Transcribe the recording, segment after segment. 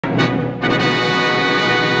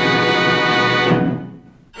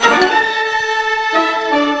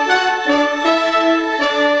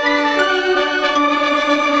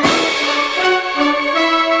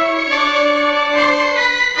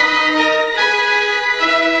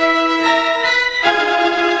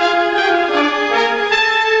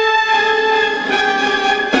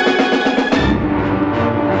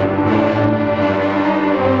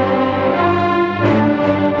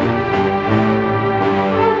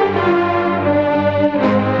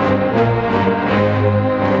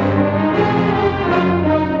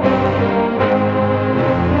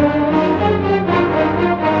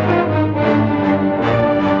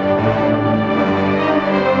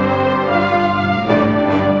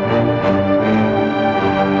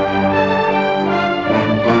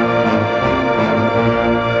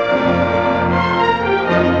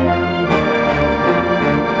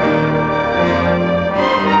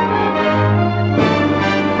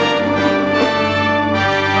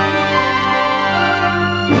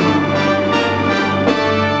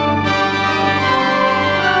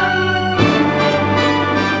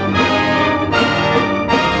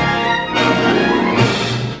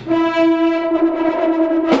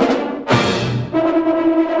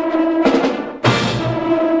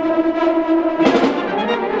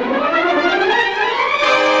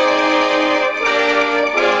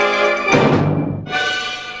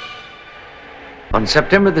On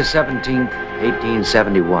September the 17th,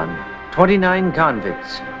 1871, 29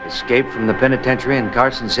 convicts escaped from the penitentiary in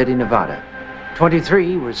Carson City, Nevada.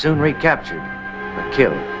 23 were soon recaptured, but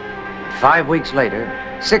killed. 5 weeks later,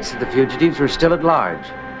 6 of the fugitives were still at large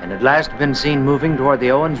and had last been seen moving toward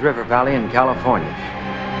the Owens River Valley in California.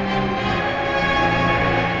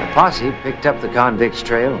 The posse picked up the convicts'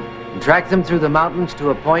 trail and tracked them through the mountains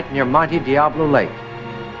to a point near Monte Diablo Lake.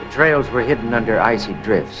 The trails were hidden under icy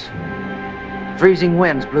drifts. Freezing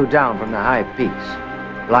winds blew down from the high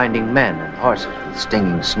peaks, blinding men and horses with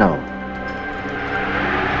stinging snow.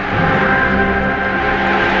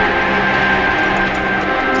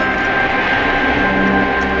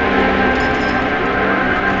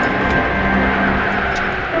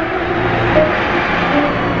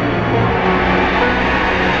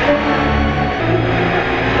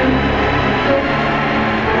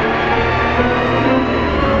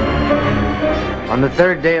 On the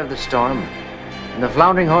third day of the storm, and the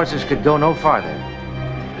floundering horses could go no farther,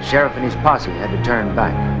 the sheriff and his posse had to turn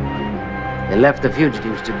back. They left the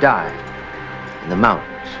fugitives to die in the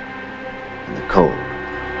mountains, in the cold.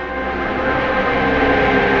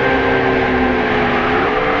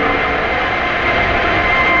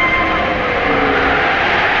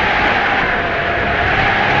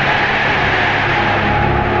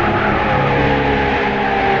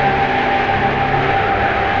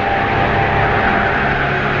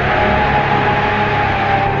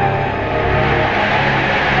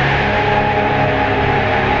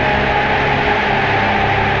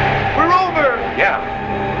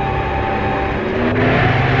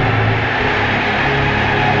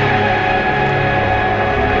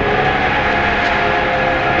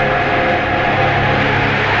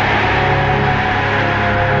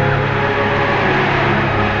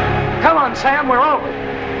 Sam, we're over.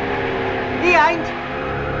 He ain't.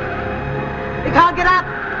 He can't get up.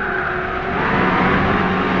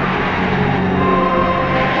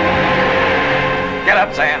 Get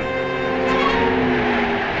up, Sam.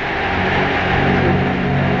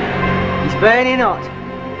 He's burning hot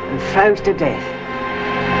and froze to death.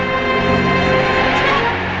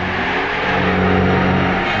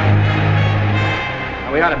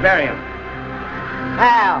 Now we ought to bury him.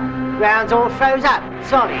 How? Ground's all froze up,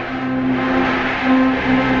 solid.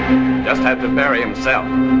 Just had to bury himself.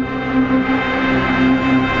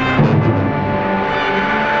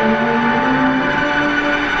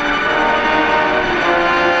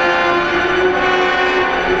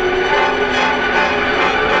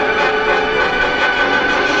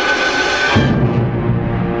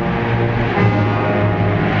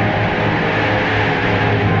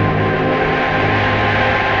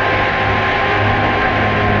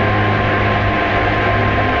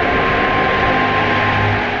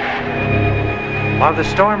 While the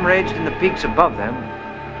storm raged in the peaks above them,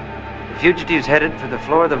 the fugitives headed for the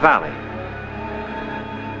floor of the valley.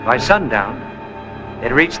 By sundown,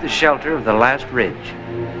 they'd reached the shelter of the last ridge.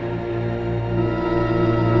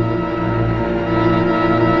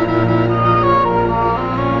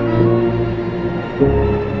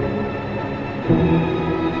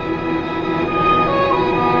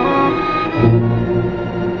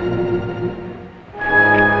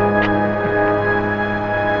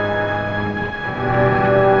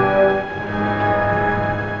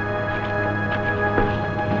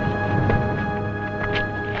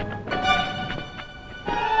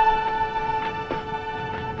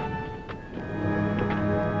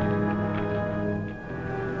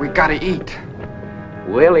 Gotta eat.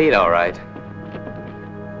 We'll eat, all right.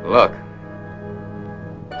 Look.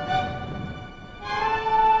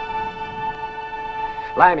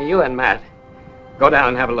 Limey, you and Matt, go down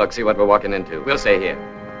and have a look, see what we're walking into. We'll stay here.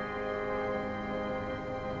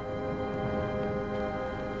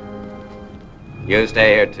 You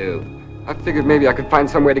stay here, too. I figured maybe I could find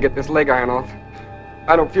some way to get this leg iron off.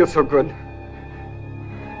 I don't feel so good.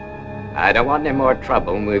 I don't want any more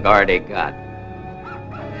trouble than we've already got.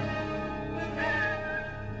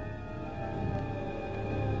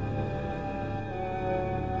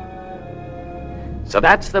 So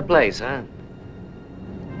that's the place, huh?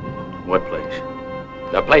 What place?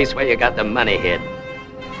 The place where you got the money hid.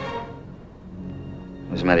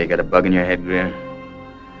 What's the matter? You got a bug in your head, Greer?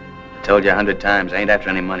 I told you 100 times, I ain't after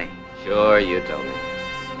any money. Sure, you told me.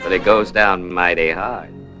 But it goes down mighty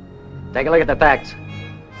hard. Take a look at the facts.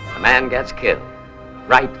 A man gets killed.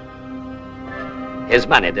 Right. His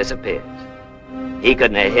money disappears. He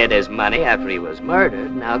couldn't have hid his money after he was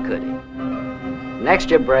murdered, now could he? Next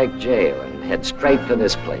you break jail and head straight for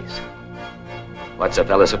this place. What's a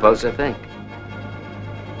fella supposed to think?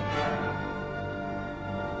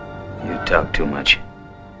 You talk too much.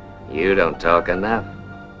 You don't talk enough.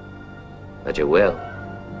 But you will.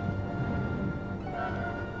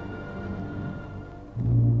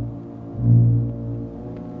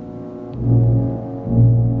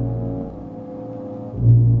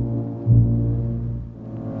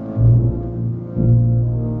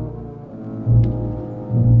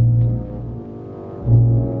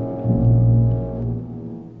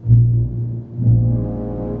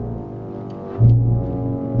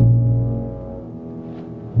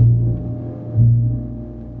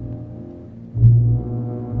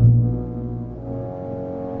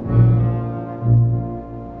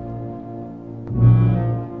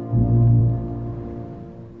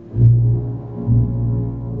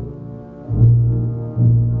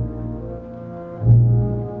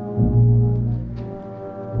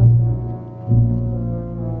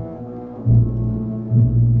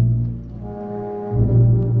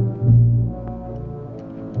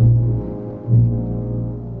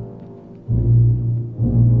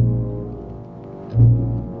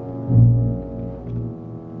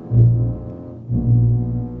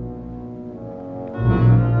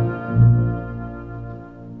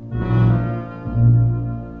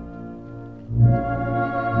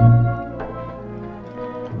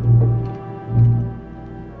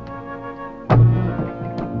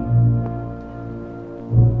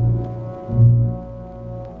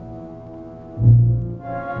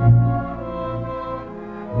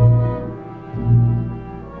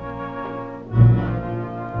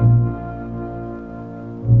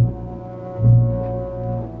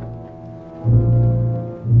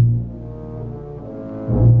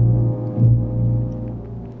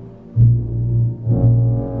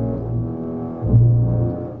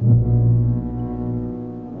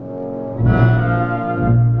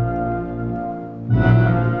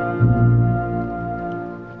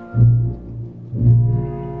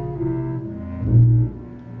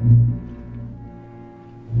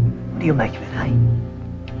 What do you make of it, eh?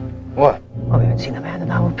 What? Oh, we haven't seen the man in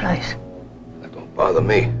the whole place. That don't bother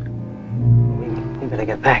me. We better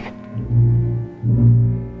get back.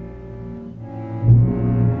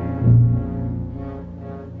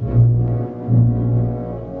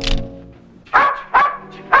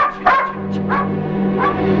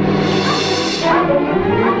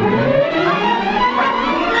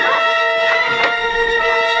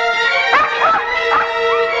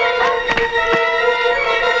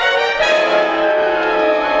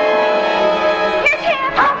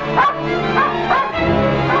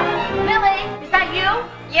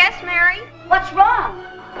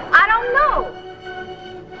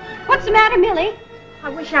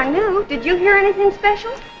 I knew. Did you hear anything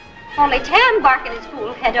special? Only Tam barking his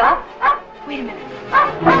fool head off. Wait a minute.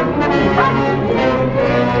 Tam!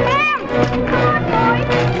 Come on, boy.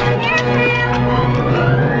 Here, Tam.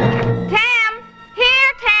 Tam!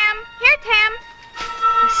 Here, Tam. Here, Tam.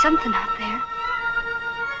 There's something out there.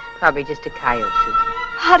 Probably just a coyote, Susan.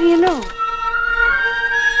 How do you know?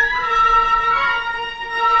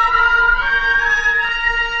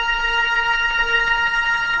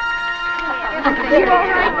 You're all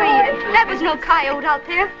right, were you? That was no coyote out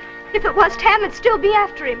there. If it was Tam, it'd still be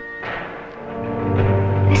after him.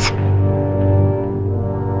 Listen.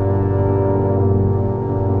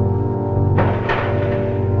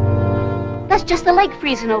 That's just the lake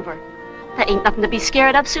freezing over. That ain't nothing to be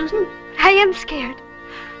scared of, Susan. I am scared.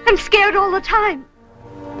 I'm scared all the time.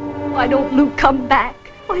 Why don't Luke come back?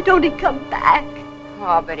 Why don't he come back?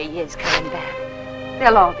 Oh, but he is coming back.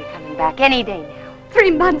 They'll all be coming back any day now.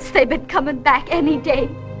 3 months they've been coming back any day.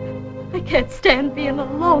 I can't stand being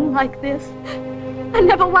alone like this. I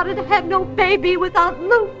never wanted to have no baby without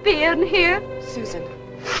Luke being here. Susan,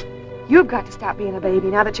 you've got to stop being a baby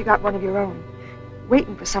now that you got one of your own.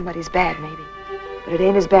 Waiting for somebody's bad, maybe. But it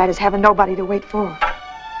ain't as bad as having nobody to wait for.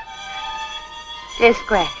 This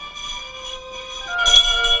Greg.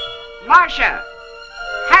 Marcia!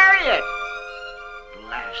 Harriet!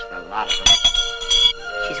 Blast the lot of them.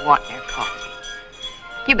 She's wanting her coffee.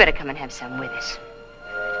 You better come and have some with us.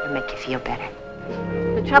 It'll make you feel better.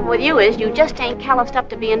 The trouble with you is you just ain't calloused up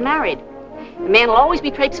to being married. The man will always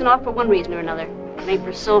be traipsing off for one reason or another. If it ain't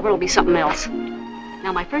for silver, it'll be something else.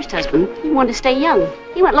 Now, my first husband, he wanted to stay young.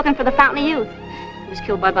 He went looking for the fountain of youth. He was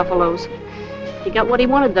killed by buffaloes. He got what he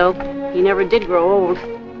wanted, though. He never did grow old.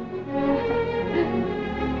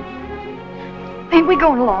 Ain't we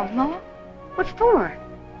going along, Ma? What for?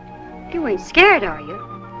 You ain't scared, are you?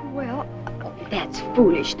 Well, that's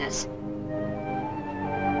foolishness.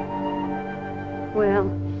 Well,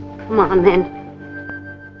 come on, then.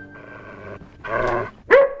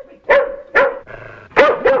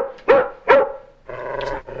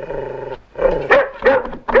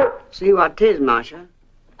 See what 'tis, Marcia.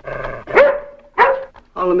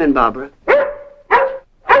 Hold him in, Barbara.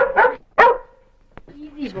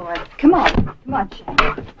 Please, boy. Come on. Come on,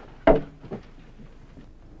 Shane.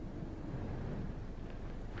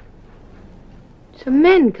 Some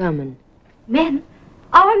men coming. Men?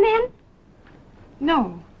 Our men?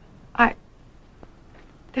 No.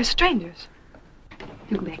 They're strangers.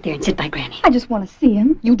 You go back there and sit by Granny. I just want to see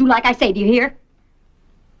him. You do like I say, do you hear?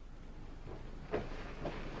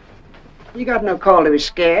 You got no call to be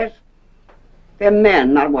scared. They're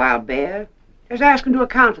men, not wild bears. Just ask them to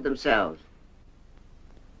account for themselves.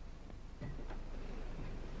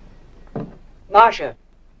 Marcia,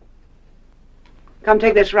 come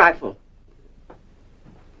take this rifle.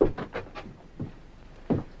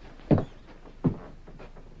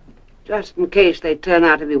 Just in case they turn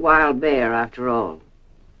out to be wild bear after all.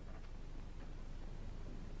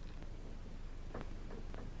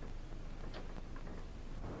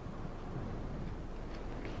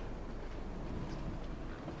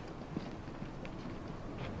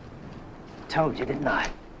 Told you, didn't I?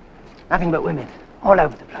 Nothing but women, all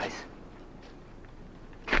over the place.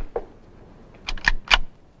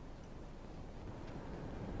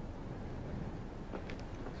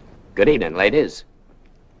 Good evening, ladies.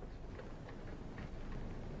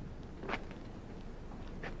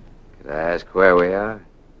 Could I ask where we are?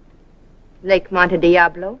 Lake Monte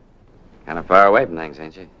Diablo. Kind of far away from things,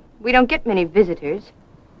 ain't you? We don't get many visitors,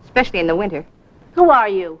 especially in the winter. Who are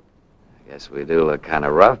you? I guess we do look kind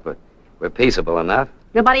of rough, but we're peaceable enough.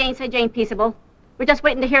 Nobody ain't said you ain't peaceable. We're just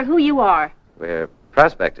waiting to hear who you are. We're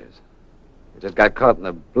prospectors. We just got caught in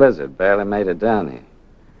a blizzard, barely made it down here.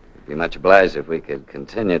 We'd be much obliged if we could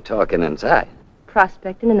continue talking inside.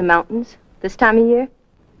 Prospecting in the mountains this time of year?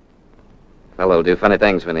 Fellow will do funny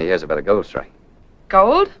things when he hears about a gold strike.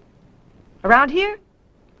 Gold? Around here?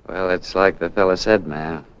 Well, it's like the fella said,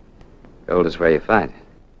 ma'am. Gold is where you find it.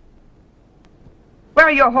 Where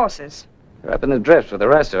are your horses? We're up in the drifts with the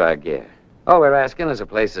rest of our gear. All we're asking is a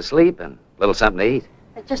place to sleep and a little something to eat.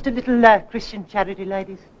 Just a little Christian charity,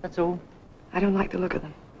 ladies, that's all. I don't like the look of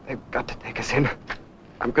them. They've got to take us in.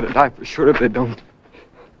 I'm gonna die for sure if they don't.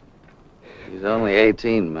 He's only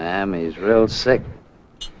 18, ma'am. He's real sick.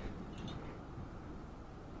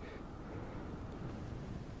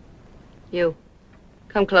 You.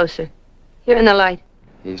 Come closer. Here in the light.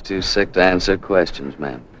 He's too sick to answer questions,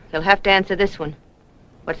 ma'am. He'll have to answer this one.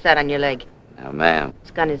 What's that on your leg? Now, ma'am.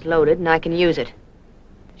 This gun is loaded, and I can use it.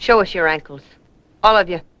 Show us your ankles. All of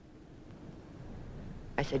you.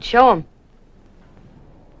 I said show 'em.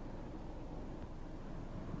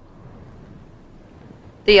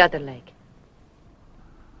 The other leg.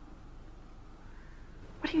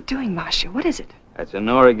 What are you doing, Marcia? What is it? That's an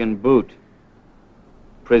Oregon boot.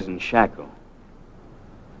 Prison shackle.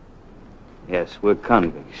 Yes, we're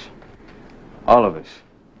convicts. All of us.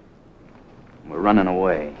 We're running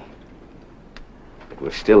away. But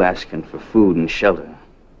we're still asking for food and shelter.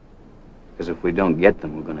 Because if we don't get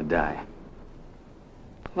them, we're gonna die.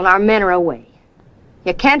 Well, our men are away.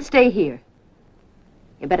 You can't stay here.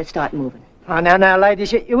 You better start moving. Oh, now,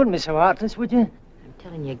 ladies, you wouldn't be so heartless, would you? I'm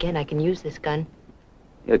telling you again, I can use this gun.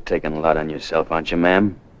 You're taking a lot on yourself, aren't you,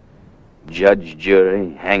 ma'am? Judge,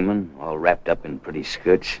 jury, hangman, all wrapped up in pretty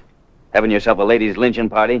skirts. Having yourself a ladies' lynching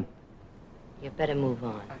party? You better move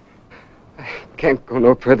on. I can't go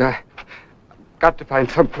no further. I've got to find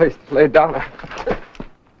some place to lay down.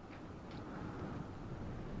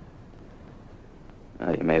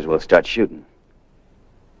 Well, you may as well start shooting.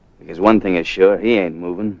 Because one thing is sure, he ain't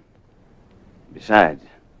moving. Besides,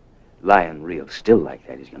 lying real still like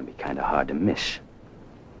that is gonna be kind of hard to miss.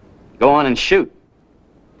 Go on and shoot.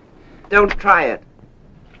 Don't try it.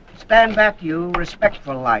 Stand back, you,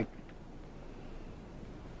 respectful like.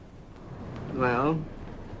 Well,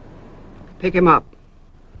 pick him up.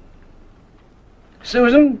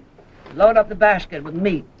 Susan, load up the basket with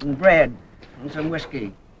meat and bread and some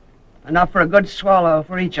whiskey. Enough for a good swallow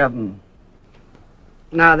for each of them.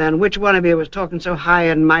 Now then, which one of you was talking so high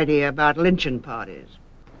and mighty about lynching parties?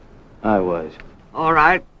 I was. All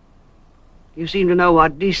right. You seem to know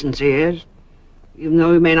what decency is, even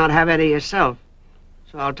though you may not have any yourself.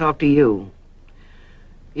 So I'll talk to you.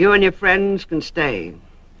 You and your friends can stay.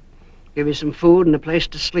 Give you some food and a place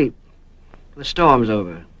to sleep. The storm's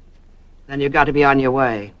over. Then you've got to be on your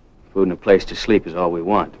way. Food and a place to sleep is all we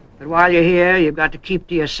want. But while you're here, you've got to keep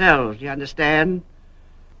to yourselves, you understand?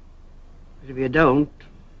 Because if you don't,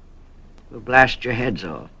 we'll blast your heads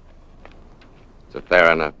off. It's a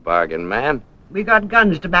fair enough bargain, ma'am. We got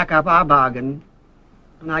guns to back up our bargain.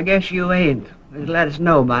 And I guess you ain't. They'd let us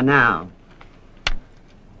know by now.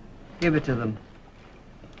 Give it to them.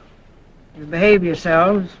 If you behave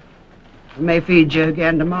yourselves, we may feed you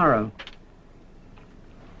again tomorrow.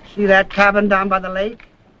 See that cabin down by the lake?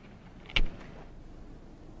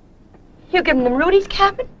 You giving them Rudy's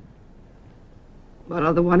cabin? What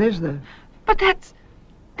other one is there? But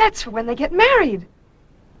that's for when they get married.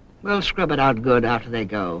 We'll scrub it out good after they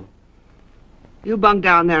go. You bunk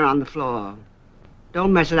down there on the floor.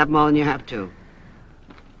 Don't mess it up more than you have to.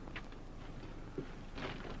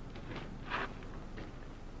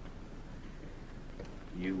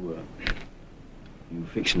 You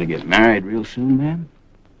fixing to get married real soon, ma'am?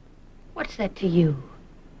 What's that to you?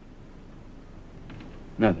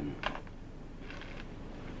 Nothing.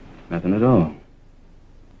 Nothing at all.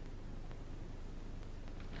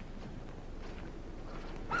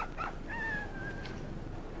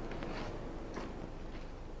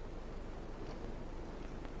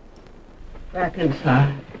 Back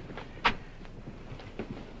inside.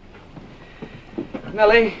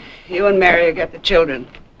 Millie, you and Mary will get the children.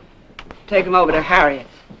 Take them over to Harriet.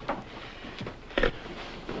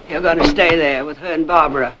 You're going to stay there with her and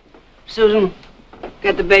Barbara. Susan,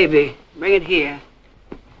 get the baby. Bring it here.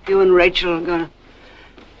 You and Rachel are going to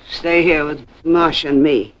stay here with Marcia and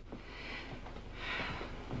me.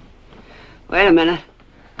 Wait a minute.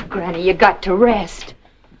 Granny, you got to rest.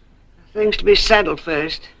 Things to be settled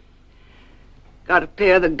first. Got to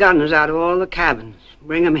clear the guns out of all the cabins.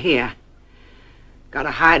 Bring them here. Got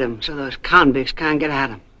to hide them so those convicts can't get at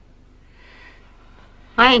them.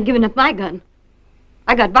 I ain't giving up my gun.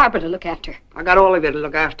 I got Barbara to look after. I got all of you to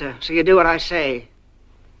look after, so you do what I say.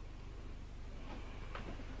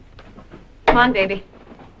 Come on, baby.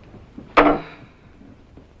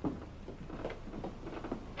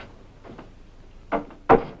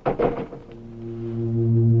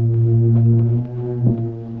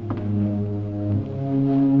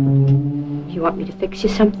 You want me to fix you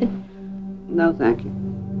something? No, thank you.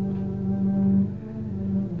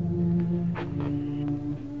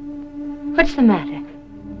 What's the matter?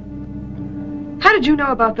 How did you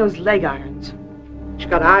know about those leg irons? She's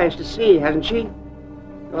got eyes to see, hasn't she?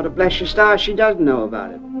 God to bless your stars, she doesn't know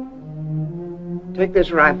about it. Take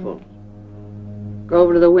this rifle. Go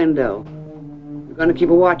over to the window. You're going to keep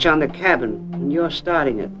a watch on the cabin, and you're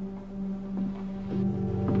starting it.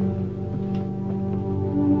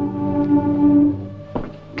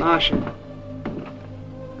 Marcia,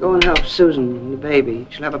 go and help Susan and the baby.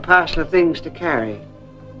 She'll have a parcel of things to carry.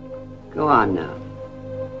 Go on now.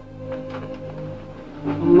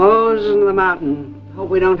 Moses in the mountain. Hope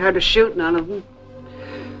we don't have to shoot none of them.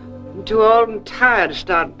 I'm too old and tired to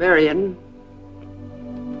start burying.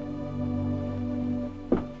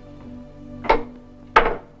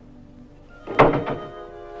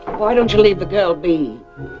 Why don't you leave the girl be?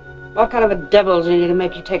 What kind of a devil's in you to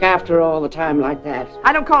make you take after her all the time like that?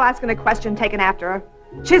 I don't call asking a question taken after her.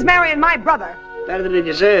 She's marrying my brother. Better than he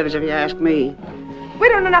deserves, if you ask me. We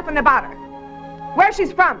don't know nothing about her. Where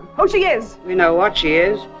she's from, who she is. We know what she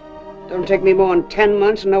is. Don't take me more than 10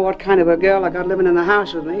 months to know what kind of a girl I got living in the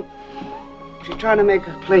house with me. She's trying to make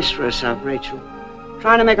a place for herself, Rachel.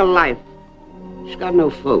 Trying to make a life. She's got no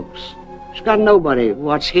folks. She's got nobody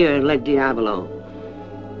what's here in Lake Diavolo.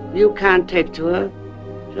 You can't take to her.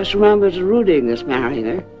 Just remember it's Rudy that's marrying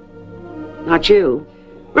her. Not you.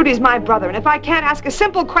 Rudy's my brother, and if I can't ask a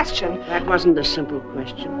simple question... That wasn't a simple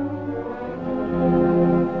question.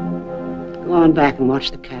 Go on back and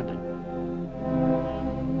watch the cabin.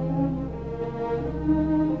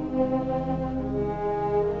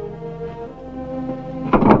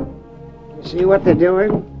 See what they're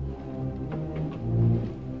doing?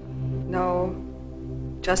 No,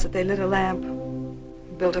 just that they lit a lamp,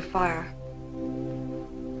 and built a fire,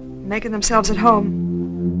 making themselves at home.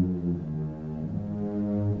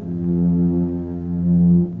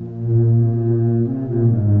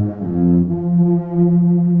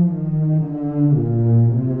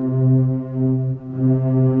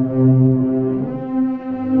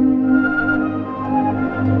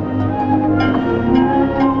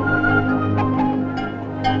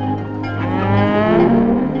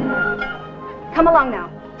 Come along now.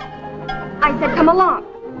 I said come along.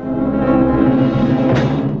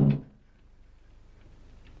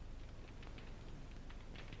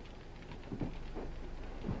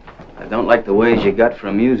 I don't like the ways you got for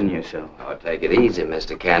amusing yourself. Oh, take it easy,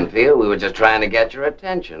 Mr. Canfield. We were just trying to get your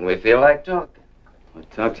attention. We feel like talking. Well,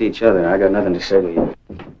 talk to each other. I got nothing to say to you.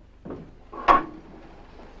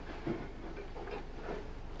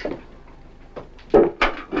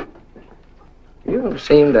 You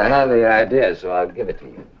seem to have the idea, so I'll give it to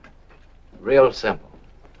you. Real simple.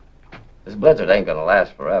 This blizzard ain't gonna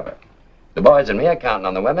last forever. The boys and me are counting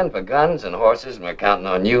on the women for guns and horses, and we're counting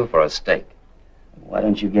on you for a steak. Why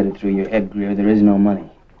don't you get it through your head, Greer? There is no money.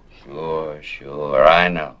 Sure, I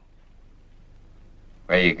know.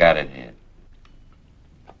 Where you got it hid?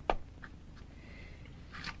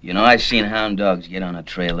 You know, I've seen hound dogs get on a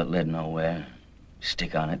trail that led nowhere,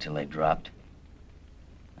 stick on it till they dropped.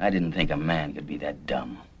 I didn't think a man could be that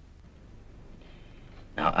dumb.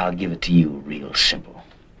 Now, I'll give it to you real simple.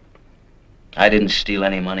 I didn't steal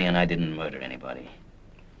any money and I didn't murder anybody.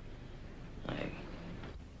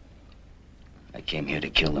 I came here to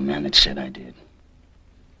kill the man that said I did.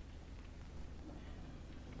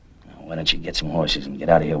 Now, why don't you get some horses and get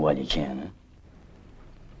out of here while you can, huh?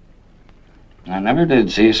 I never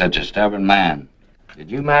did see such a stubborn man.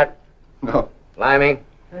 Did you, Matt? No. Limey?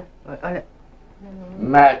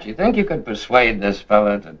 Matt, you think you could persuade this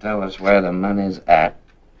fella to tell us where the money's at?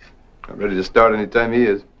 I'm ready to start any time he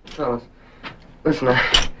is. Fellas, listen,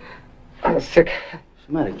 I'm sick. What's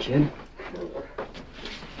the matter, kid?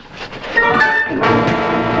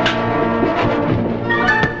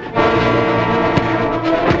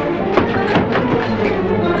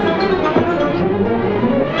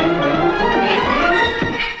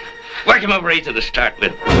 Work him over easy to start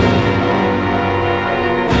with.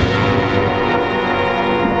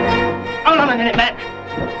 Hold on a minute, Matt.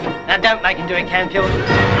 Now, don't make him do it, Canfield.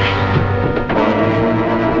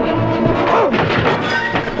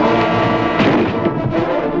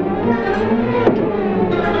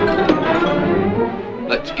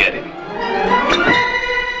 Let's get him.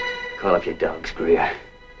 Call up your dogs, Greer.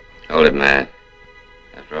 Hold it, Matt.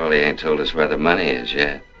 After all, he ain't told us where the money is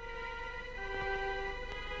yet.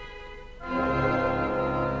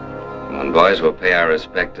 Come on, boys, we'll pay our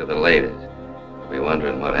respect to the ladies. We'll be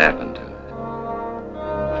wondering what happened to her.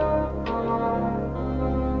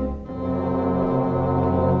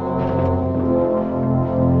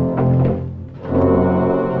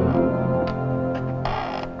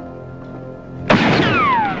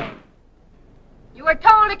 You were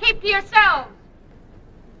told to keep to yourselves.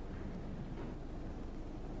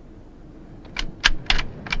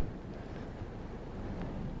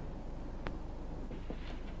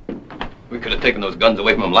 We could have taken those guns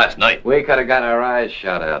away from him last night. We could have got our eyes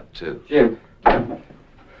shot out, too. Jim, I'm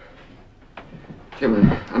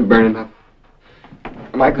burning up.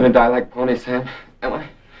 Am I gonna die like Pony Sam? Am I?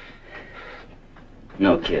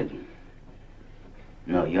 No, kid.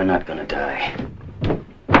 No, you're not gonna die.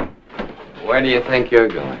 Where do you think you're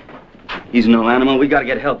going? He's no animal. We gotta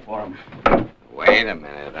get help for him. Wait a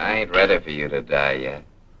minute. I ain't ready for you to die yet.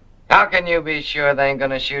 How can you be sure they ain't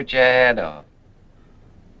gonna shoot your head off?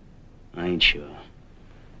 I ain't sure.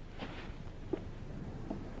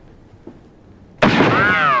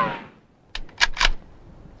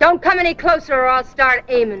 Don't come any closer or I'll start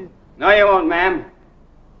aiming. No, you won't, ma'am.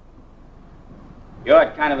 You're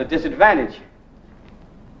at kind of a disadvantage.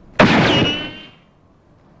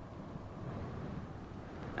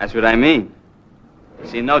 That's what I mean.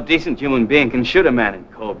 See, no decent human being can shoot a man in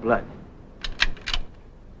cold blood.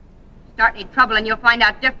 Start any trouble and you'll find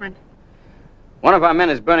out different. One of our men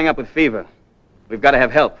is burning up with fever. We've got to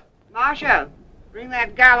have help. Marshal, bring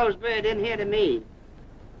that gallows bird in here to me.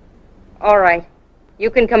 All right. You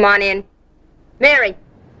can come on in. Mary,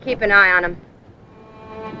 keep an eye on him.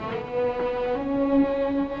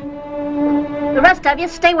 The rest of you,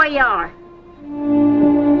 stay where you are.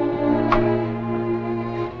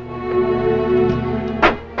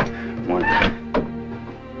 Morning.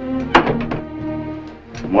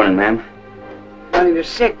 Morning, ma'am. Funny you're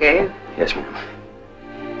sick, eh? Yes, ma'am.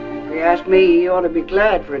 If you ask me, he ought to be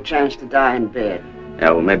glad for a chance to die in bed.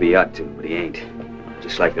 Yeah, well, maybe he ought to, but he ain't.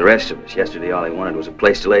 Just like the rest of us. Yesterday, all he wanted was a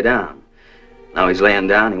place to lay down. Now he's laying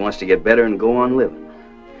down. He wants to get better and go on living.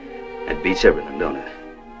 That beats everything, don't it?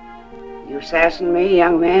 You sassing me,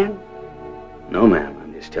 young man? No, ma'am.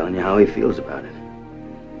 I'm just telling you how he feels about it.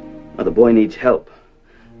 Well, the boy needs help.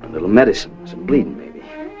 A little medicine, some bleeding, maybe.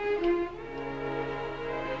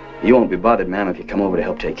 You won't be bothered, ma'am, if you come over to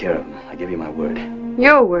help take care of him. I give you my word.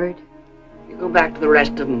 Your word. You go back to the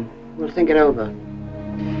rest of them. We'll think it over.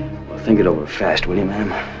 Well, think it over fast, will you,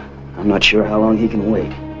 ma'am? I'm not sure how long he can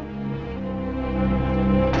wait.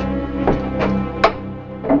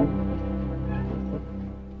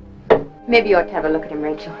 Maybe you ought to have a look at him,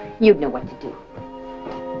 Rachel. You'd know what to do.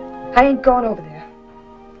 I ain't going over there.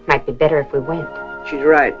 Might be better if we went. She's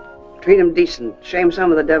right. Treat them decent. Shame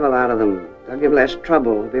some of the devil out of them. They'll give less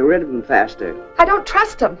trouble. Be rid of them faster. I don't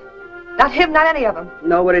trust him. Not him, not any of them.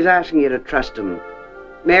 Nobody's asking you to trust them.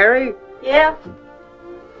 Mary? Yeah?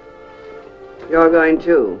 You're going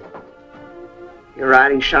too. You're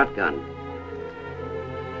riding shotgun.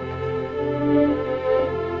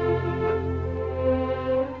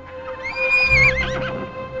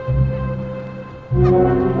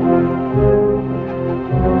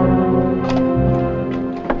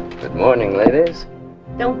 Good morning, ladies.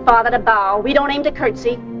 Don't bother to bow. We don't aim to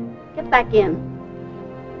curtsy. Get back in.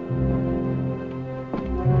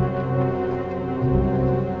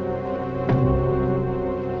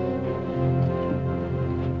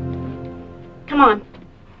 on.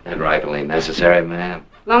 That rifle ain't necessary, ma'am.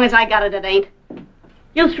 Long as I got it, it ain't.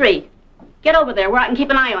 You three, get over there where I can keep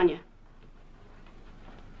an eye on you.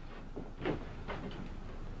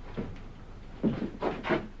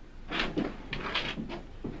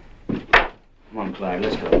 Come on, Clyde,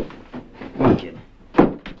 let's go. Come on, kid.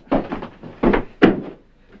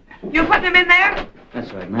 You putting him in there?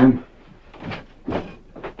 That's right, ma'am.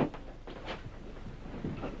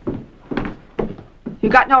 You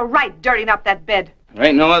got no right dirtying up that bed. There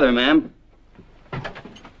ain't no other, ma'am.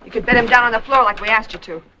 You could bed him down on the floor like we asked you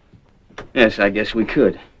to. Yes, I guess we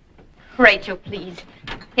could. Rachel, please.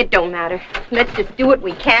 It don't matter. Let's just do what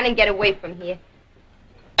we can and get away from here.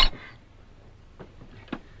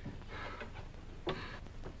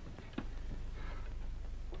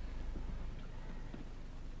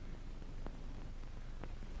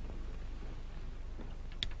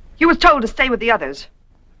 You was told to stay with the others.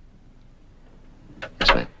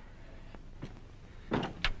 Yes, ma'am.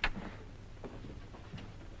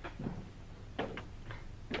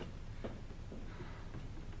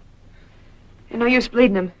 Ain't no use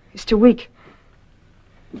bleeding him. He's too weak.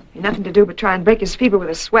 Ain't nothing to do but try and break his fever with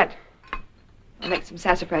a sweat. I'll make some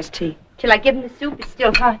sassafras tea. Till I give him the soup, it's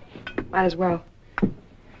still hot. Might as well.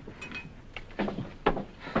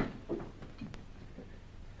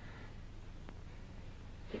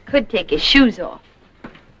 You could take his shoes off.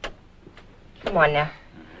 Come on now.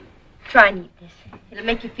 Try and eat this. It'll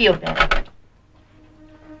make you feel better.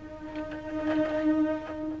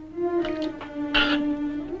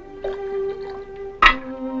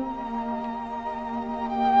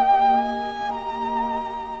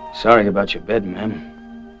 Sorry about your bed,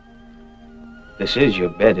 ma'am. This is your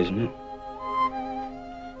bed, isn't it?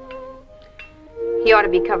 He ought to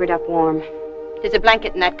be covered up warm. There's a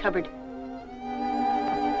blanket in that cupboard.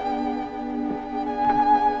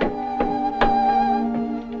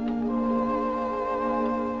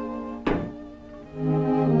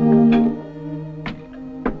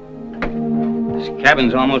 This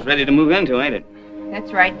cabin's almost ready to move into, ain't it?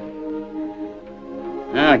 That's right.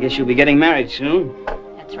 Well, I guess you'll be getting married soon.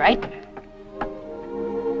 That's right.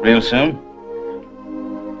 Real soon?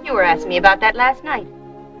 You were asking me about that last night.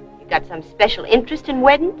 You got some special interest in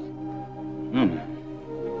weddings? No, ma'am.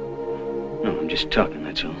 No, I'm just talking,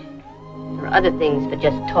 that's all. There are other things but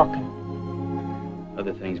just talking.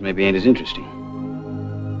 Other things maybe ain't as interesting.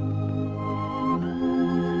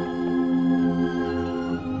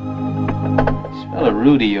 This fella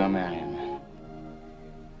Rudy you're marrying.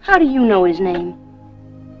 How do you know his name?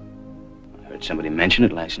 I heard somebody mention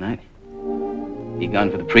it last night. He gone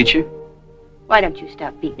for the preacher? Why don't you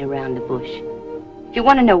stop beating around the bush? If you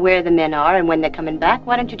want to know where the men are and when they're coming back,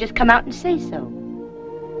 why don't you just come out and say so?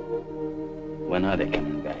 When are they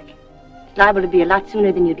coming back? It's liable to be a lot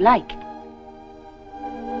sooner than you'd like.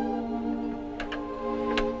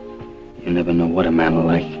 You never know what a man will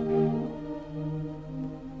like.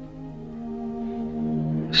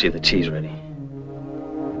 See if the tea's ready.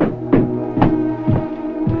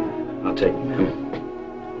 I'll take it, ma'am.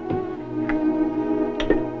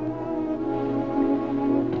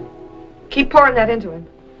 Keep pouring that into him.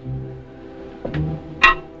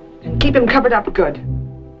 And keep him covered up good.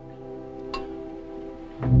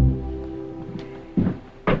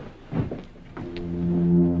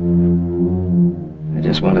 I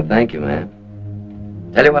just want to thank you, ma'am.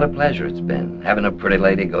 Tell you what a pleasure it's been, having a pretty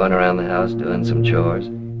lady going around the house doing some chores.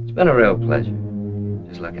 It's been a real pleasure,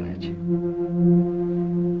 just looking at you.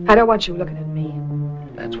 I don't want you looking at me.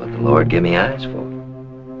 That's what the Lord give me eyes for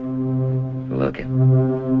looking.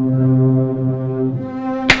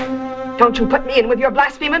 Don't you put me in with your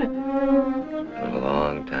blaspheming? It's been a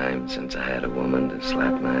long time since I had a woman to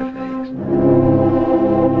slap my face.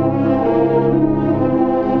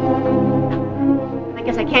 I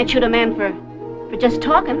guess I can't shoot a man for just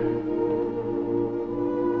talking.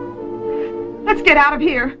 Let's get out of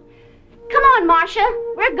here. Come on, Marcia.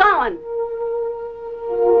 We're going.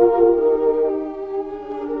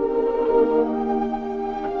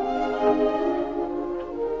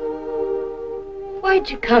 Why'd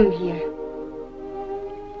you come here?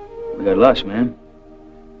 We got lost, ma'am.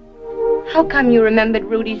 How come you remembered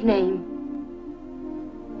Rudy's name?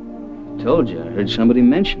 Told you, I heard somebody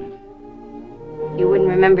mention it. You wouldn't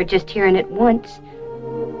remember just hearing it once.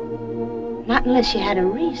 Not unless you had a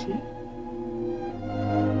reason.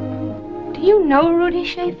 Do you know Rudy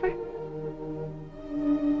Schaefer?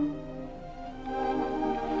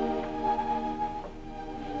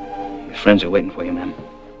 Your friends are waiting for you, ma'am.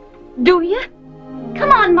 Do you?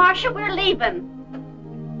 Come on, Marcia. We're leaving.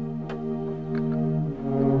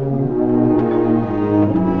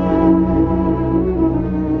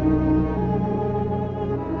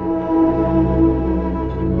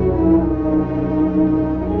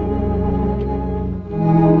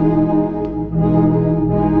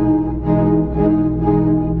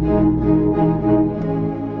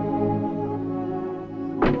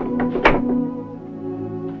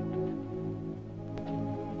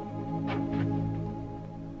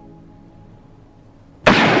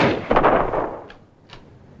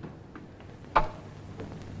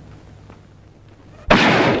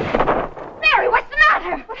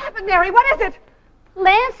 Mary? What is it?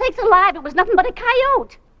 Land sakes alive, it was nothing but a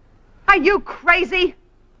coyote. Are you crazy?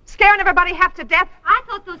 Scaring everybody half to death? I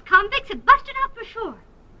thought those convicts had busted out for sure.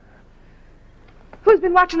 Who's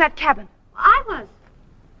been watching that cabin? I was.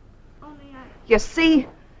 Only I... You see?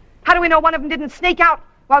 How do we know one of them didn't sneak out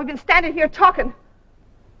while we've been standing here talking?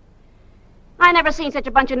 I never seen such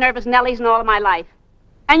a bunch of nervous Nellies in all of my life.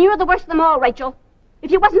 And you're the worst of them all, Rachel.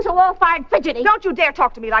 If you wasn't so all-fired fidgety... Don't you dare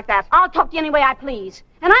talk to me like that. I'll talk to you any way I please.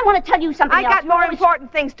 And I want to tell you something else. I got more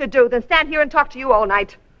important things to do than stand here and talk to you all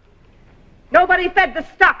night. Nobody fed the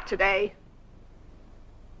stock today.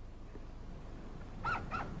 Do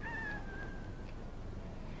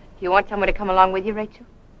you want someone to come along with you, Rachel?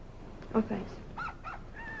 Oh, thanks.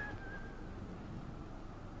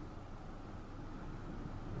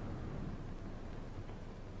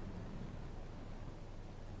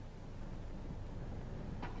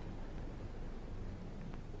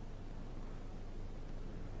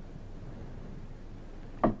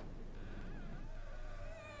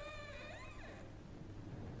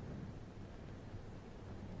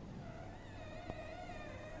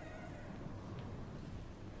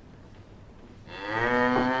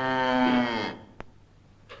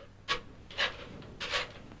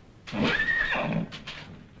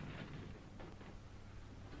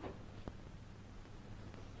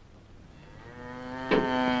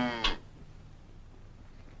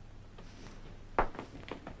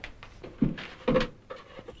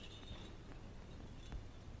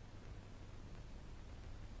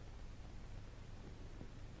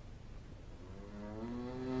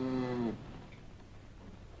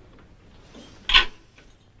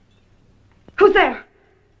 Who's there?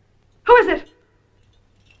 Who is it?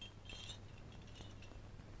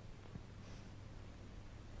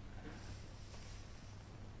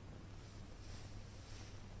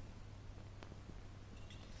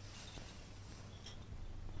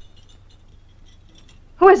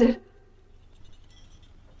 Who is it?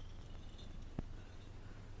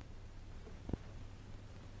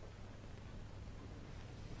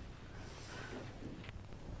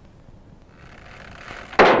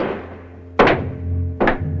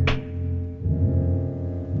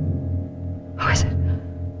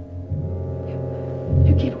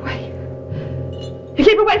 You keep away. You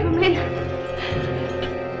keep away from me.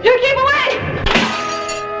 You keep away!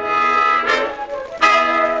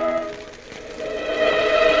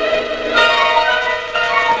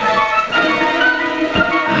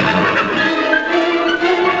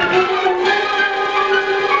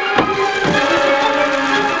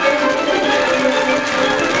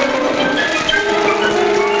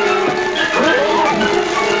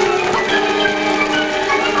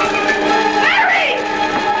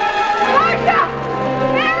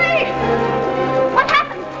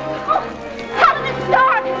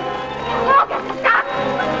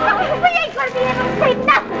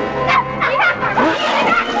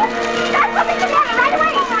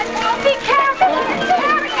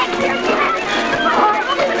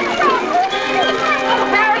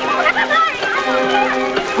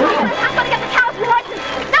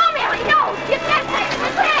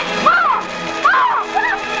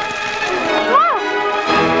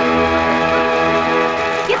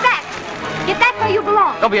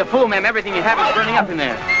 Don't be a fool, ma'am. Everything you have is burning up in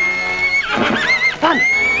there. Son,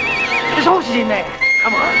 there's horses in there.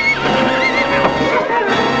 Come on.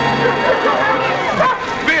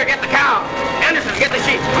 Spear, get the cow. Anderson, get the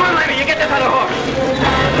sheep. Come on, Levy, you get this other horse.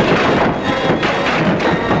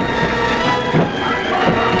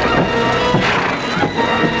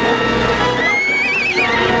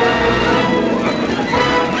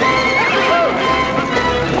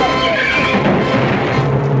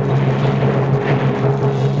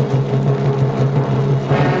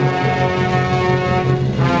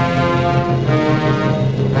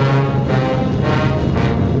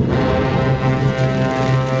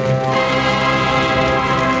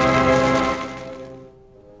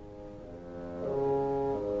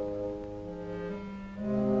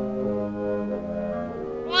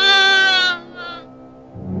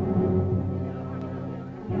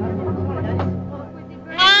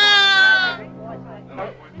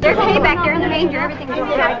 There's hay back there in the manger. Everything's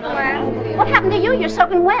all right. What happened to you? You're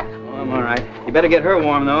soaking wet. Oh, I'm all right. You better get her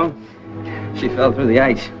warm, though. She fell through the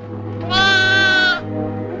ice.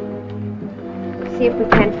 We'll see if we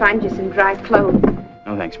can't find you some dry clothes.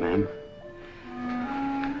 No, thanks, ma'am.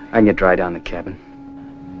 I can get dry down the cabin.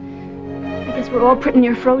 I guess we're all pretty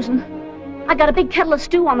near frozen. I got a big kettle of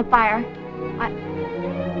stew on the fire.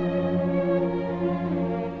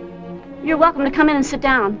 You're welcome to come in and sit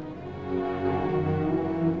down.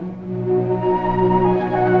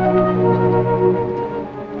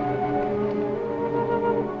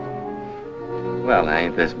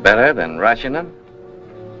 Ain't this better than rushing them?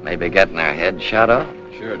 Maybe getting their heads shot off?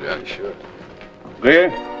 Sure, Judge, sure. Clear?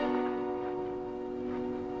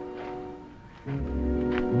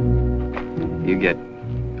 You get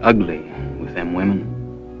ugly with them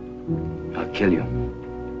women, I'll kill you.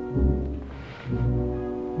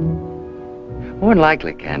 More than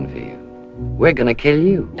likely, Canfield. We're gonna kill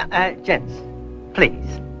you. Gents,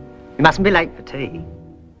 please. You mustn't be late for tea.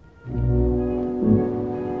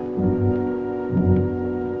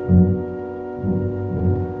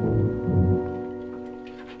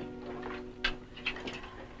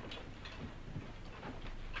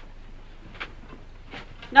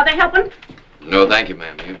 Another helping? No, thank you,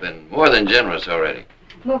 ma'am. You've been more than generous already.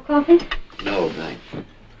 More coffee? No, thanks.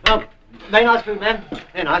 Well, very nice food, ma'am.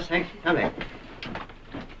 Very nice, thanks. Come in.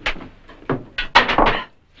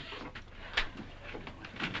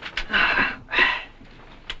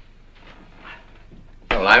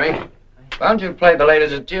 So, Limey, why don't you play the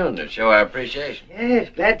ladies a tune to show our appreciation? Yes,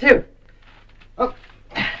 glad to. Oh,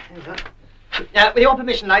 with your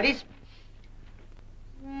permission, ladies.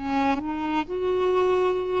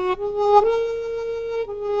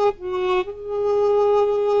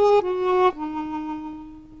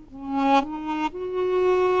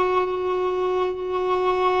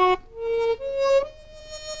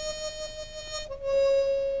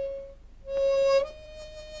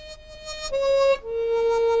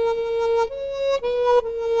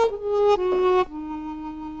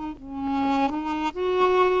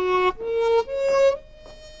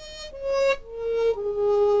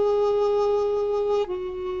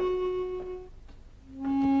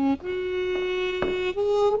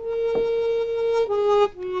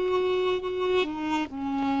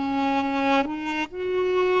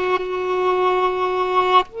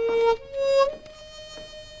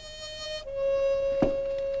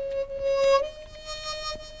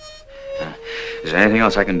 Is there anything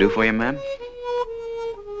else I can do for you, ma'am?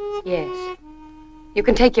 Yes. You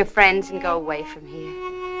can take your friends and go away from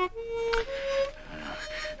here.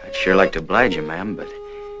 I'd sure like to oblige you, ma'am, but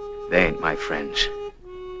they ain't my friends.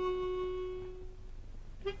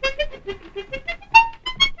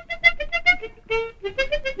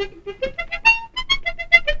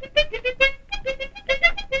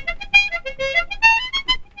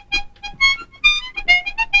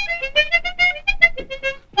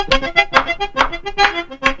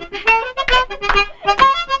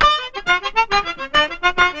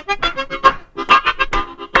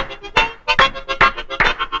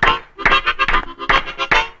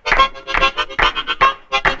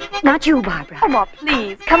 Not you, Barbara. Come on,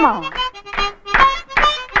 please. Come on.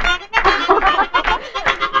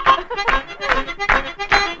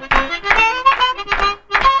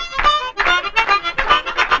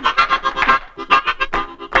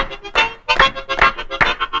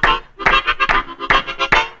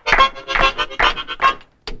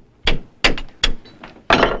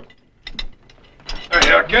 There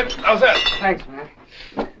you are, kid. How's that? Thanks, man.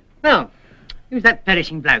 Well, who's that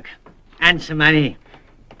perishing bloke? Handsome, money.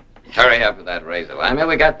 Hurry up with that razor, Limey.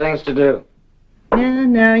 We got things to do.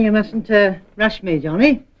 No, you mustn't rush me,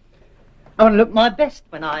 Johnny. I want to look my best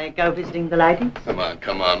when I go visiting the ladies.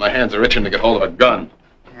 Come on. My hands are itching to get hold of a gun.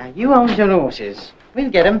 Now, you hold your horses. We'll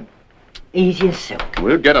get 'em. Easy as silk.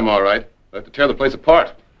 We'll get him, all right. We'll have to tear the place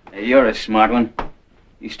apart. Hey, you're a smart one.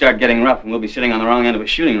 You start getting rough and we'll be sitting on the wrong end of a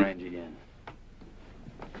shooting range again.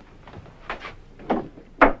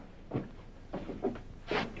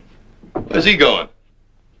 Where's he going?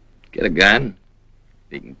 Get a gun.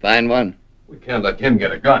 If you can find one. We can't let him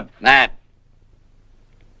get a gun. Matt.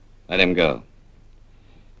 Let him go.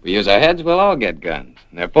 If we use our heads, we'll all get guns.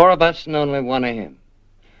 And there are 4 of us and only 1 of him.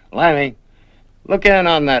 Limey, look in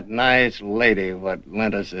on that nice lady what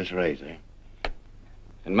lent us this razor.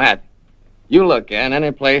 And Matt, you look in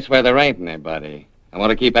any place where there ain't anybody. I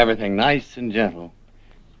want to keep everything nice and gentle.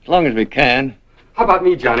 As long as we can. How about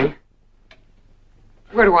me, Johnny?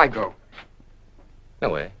 Where do I go?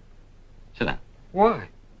 No way. Sit down. Why?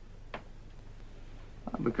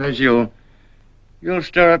 Because you'll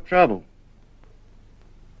stir up trouble.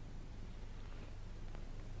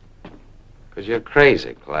 Because you're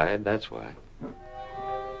crazy, Clyde, that's why.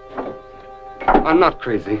 I'm not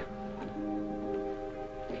crazy.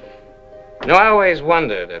 You know, I always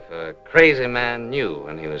wondered if a crazy man knew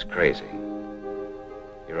when he was crazy.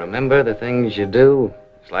 You remember the things you do,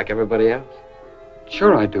 just like everybody else?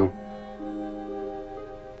 Sure I do.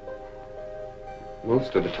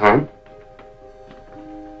 Most of the time.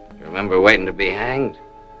 You remember waiting to be hanged?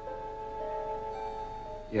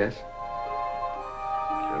 Yes.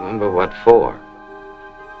 You remember what for?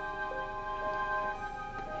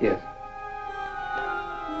 Yes.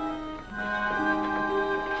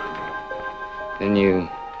 Then you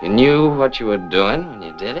knew what you were doing when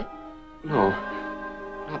you did it? No,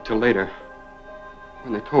 not till later,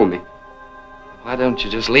 when they told me. Why don't you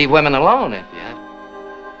just leave women alone if you have to?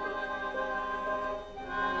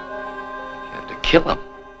 You have to kill them.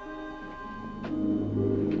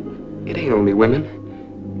 It ain't only women.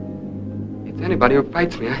 It's anybody who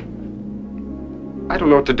fights me. I don't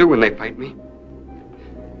know what to do when they fight me.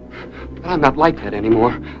 But I'm not like that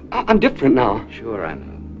anymore. I'm different now. Sure, I know.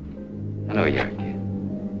 I know you're a kid.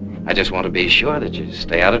 I just want to be sure that you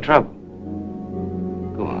stay out of trouble.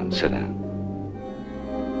 Go on, sit down.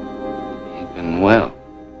 You've been well.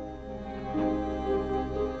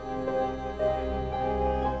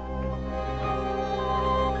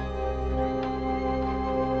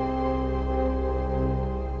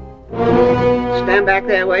 Stand back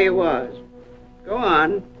there where you was. Go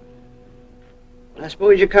on. I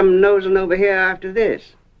suppose you come nosing over here after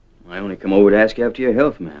this. I only come over to ask you after your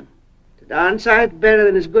health, ma'am. The darn sight better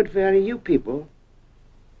than is good for any of you people.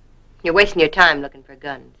 You're wasting your time looking for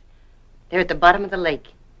guns. They're at the bottom of the lake.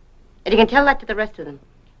 And you can tell that to the rest of them.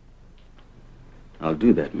 I'll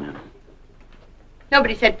do that, ma'am.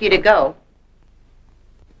 Nobody said for you to go.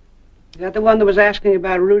 Is that the one that was asking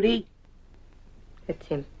about Rudy? It's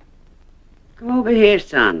him. Come over here,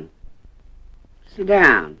 son. Sit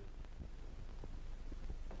down.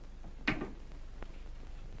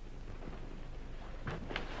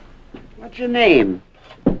 What's your name?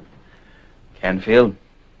 Canfield?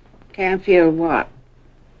 Canfield what?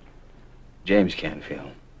 James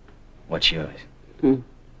Canfield. What's yours?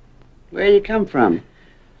 Where you come from?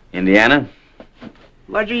 Indiana?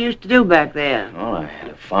 What you used to do back there? Well, I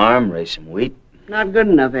had a farm, raised some wheat. Not good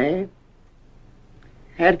enough, eh?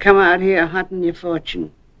 Had come out here hunting your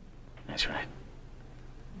fortune. That's right.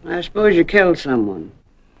 I suppose you killed someone.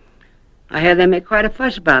 I hear they make quite a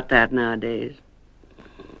fuss about that nowadays.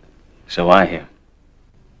 So I hear.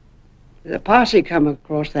 There's a posse come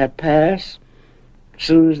across that pass as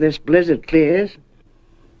soon as this blizzard clears.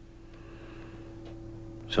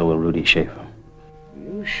 So will Rudy Schaefer.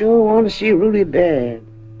 You sure want to see Rudy bad.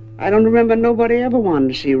 I don't remember nobody ever wanted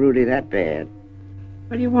to see Rudy that bad.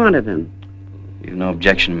 What do you want of him? You've no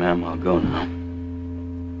objection, ma'am. I'll go now.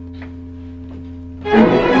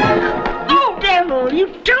 You devil! You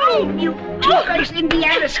toad! You toothless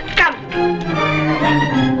Indiana skunk!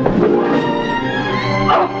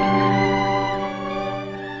 Oh.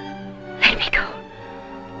 Let me go.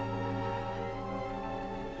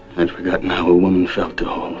 I'd forgotten how a woman felt to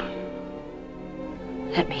hold.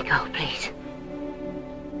 Let me go, please.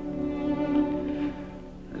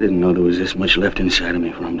 I didn't know there was this much left inside of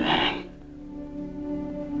me for him to hang.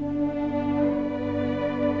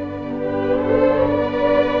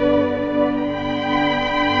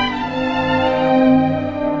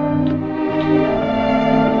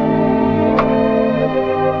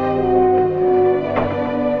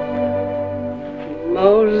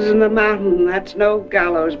 Moses in the mountain, that's no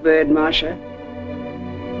gallows bird, Marcia.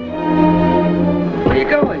 Where are you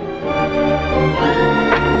going?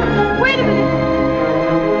 Wait a minute.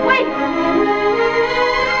 Wait.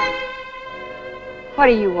 What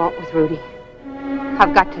do you want with Rudy?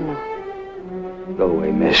 I've got to know. Go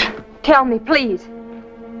away, miss. Tell me, please.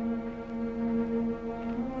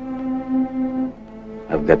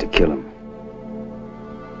 I've got to kill him.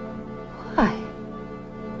 Why?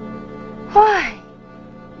 Why?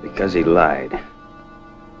 Because he lied.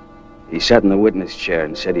 He sat in the witness chair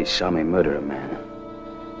and said he saw me murder a man.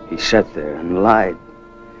 He sat there and lied.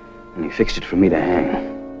 And he fixed it for me to hang.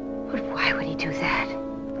 But why would he do that?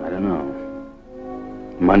 I don't know.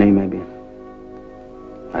 Money, maybe?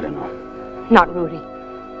 I don't know. Not Rudy.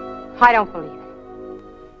 I don't believe it.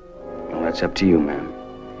 Well, that's up to you, ma'am.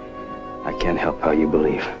 I can't help how you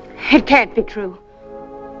believe. It can't be true.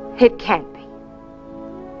 It can't be.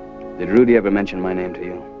 Did Rudy ever mention my name to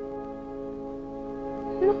you?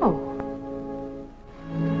 No.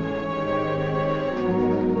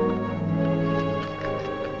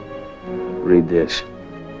 Read this.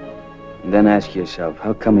 And then ask yourself,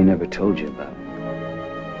 how come he never told you about it?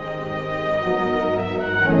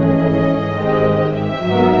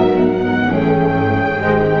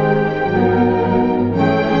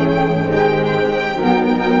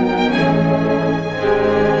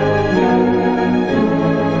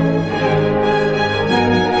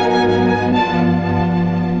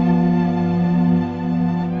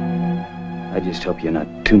 I just hope you're not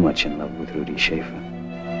too much in love with Rudy Schaefer.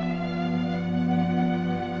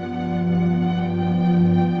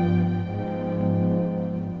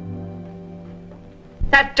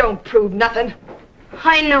 That don't prove nothing.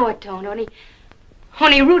 I know it don't, only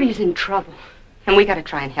Rudy's in trouble. And we gotta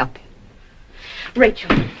try and help him.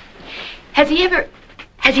 Rachel, Has he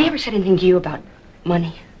ever said anything to you about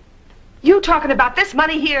money? You talking about this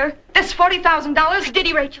money here? This $40,000? Did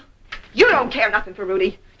he, Rachel? You don't care nothing for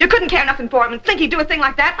Rudy. You couldn't care nothing for him and think he'd do a thing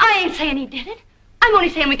like that. I ain't saying he did it. I'm only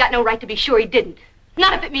saying we got no right to be sure he didn't.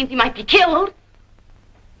 Not if it means he might be killed.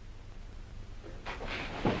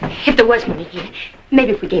 If there was money here,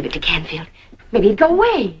 maybe if we gave it to Canfield, maybe he'd go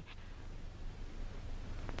away.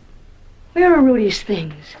 Where are Rudy's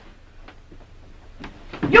things?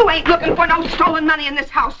 You ain't looking for no stolen money in this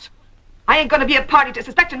house. I ain't gonna be a party to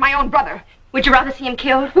suspecting my own brother. Would you rather see him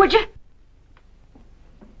killed? Would you?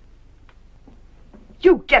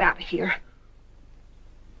 You get out of here.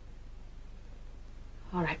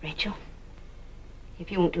 All right, Rachel.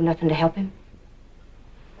 If you won't do nothing to help him,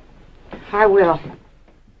 I will.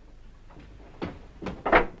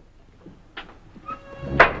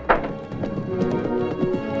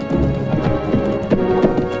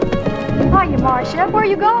 Hiya, Marcia. Where are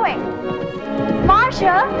you going?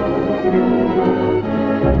 Marcia?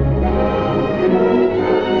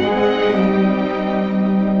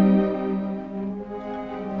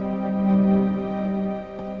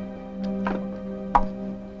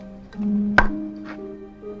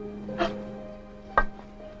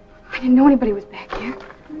 I didn't know anybody was back here.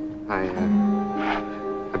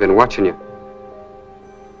 I've been watching you.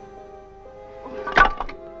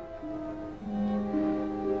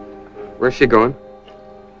 Where's she going?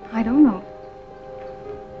 I don't know.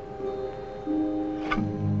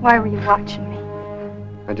 Why were you watching me?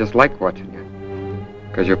 I just like watching you.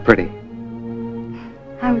 Because you're pretty.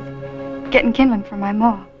 I was getting kindling for my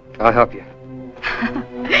ma. I'll help you.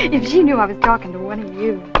 If she knew I was talking to one of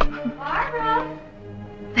you. Barbara!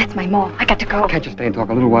 That's my ma. I got to go. Can't you stay and talk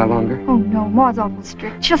a little while longer? Oh, no. Ma's awful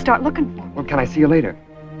strict. She'll start looking for me. Well, can I see you later?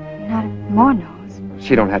 Not if Ma knows.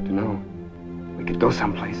 She don't have to know. We could go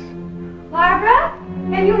someplace. Barbara,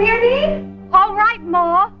 can you hear me? All right,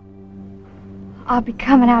 Ma. I'll be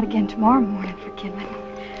coming out again tomorrow morning for kindling.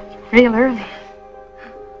 Real early.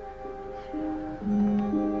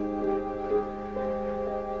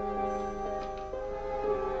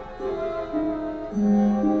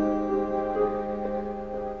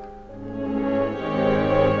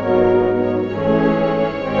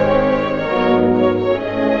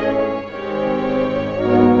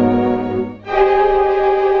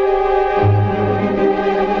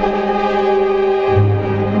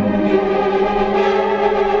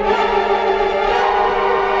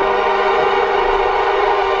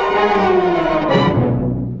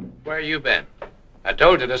 I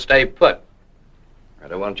told you to stay put. I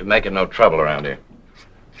don't want you making no trouble around here.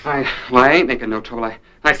 I ain't making no trouble.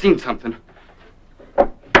 I seen something.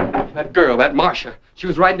 That girl, that Marcia, she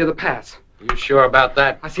was riding to the pass. You sure about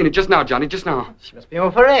that? I seen it just now, Johnny, just now. She must be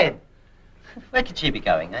over Ed. Where could she be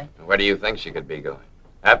going, eh? Where do you think she could be going?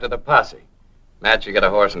 After the posse. Matt, you get a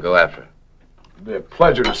horse and go after her. It'd be a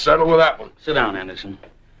pleasure to settle with that one. Sit down, Anderson.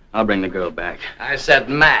 I'll bring the girl back. I said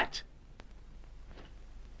Matt.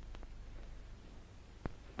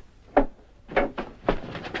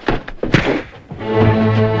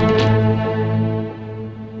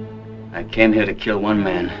 I came here to kill one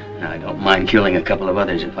man, and I don't mind killing a couple of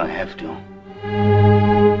others if I have to.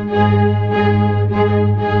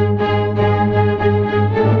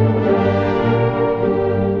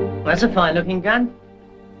 Well, that's a fine-looking gun.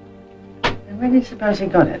 And where do you suppose he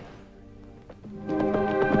got it?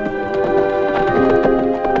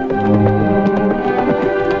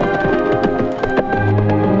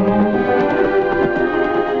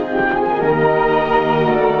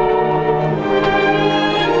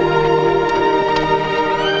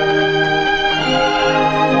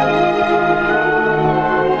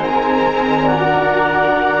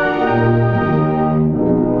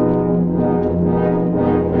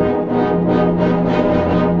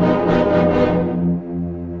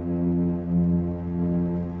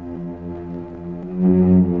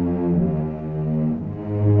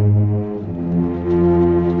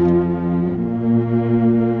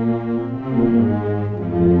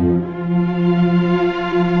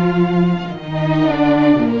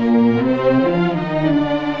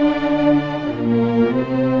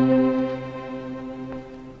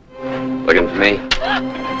 Looking for me?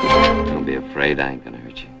 Don't be afraid, I ain't gonna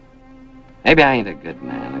hurt you. Maybe I ain't a good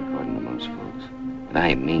man, according to most folks. But I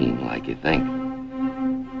ain't mean like you think.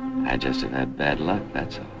 I just have had bad luck,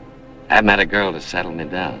 that's all. I haven't had a girl to settle me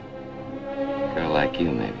down. A girl like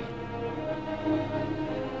you, maybe.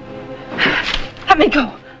 Let me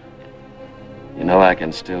go. You know, I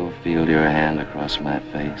can still feel your hand across my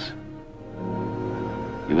face.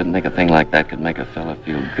 You wouldn't think a thing like that could make a fella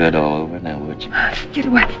feel good all over, now would you? Get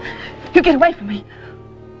away. You get away from me.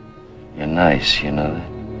 You're nice, you know that?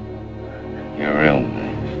 You're real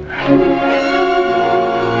nice.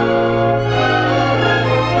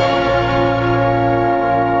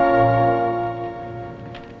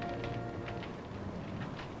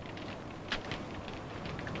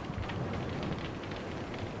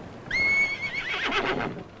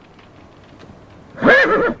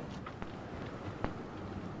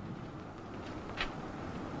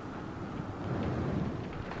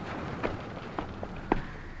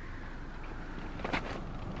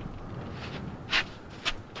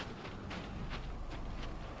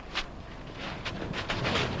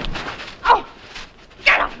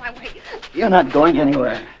 You're not going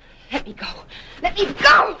anywhere. Let me go. Let me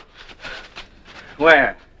go!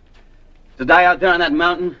 Where? To die out there on that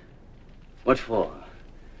mountain? What for?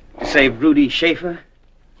 To save Rudy Schaefer?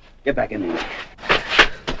 Get back in there.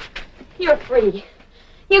 You're free.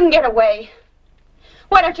 You can get away.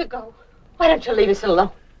 Why don't you go? Why don't you leave us alone?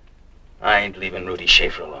 I ain't leaving Rudy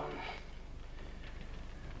Schaefer alone.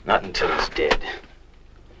 Not until he's dead.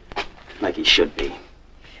 Like he should be.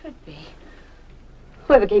 Should be.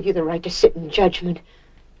 Whoever gave you the right to sit in judgment?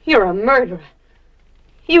 You're a murderer.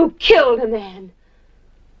 You killed a man.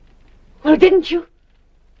 Well, didn't you?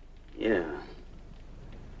 Yeah.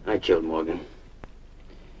 I killed Morgan.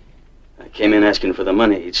 I came in asking for the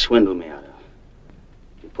money he'd swindled me out of.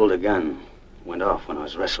 He pulled a gun, went off when I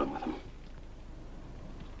was wrestling with him.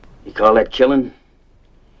 You call that killing?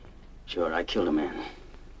 Sure, I killed a man.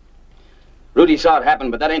 Rudy saw it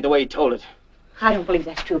happen, but that ain't the way he told it. I don't believe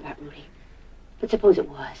that's true about Rudy. But suppose it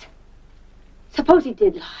was. Suppose he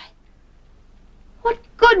did lie. What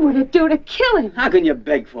good would it do to kill him? How can you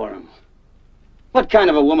beg for him? What kind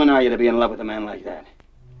of a woman are you to be in love with a man like that?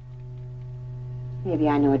 Maybe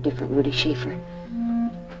I know a different Rudy Schaefer.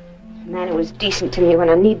 A man who was decent to me when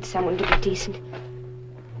I needed someone to be decent.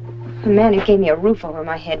 A man who gave me a roof over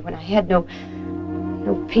my head when I had no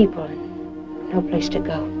people and no place to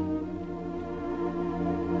go.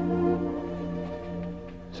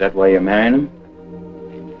 Is that why you're marrying him?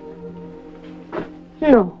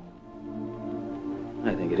 No.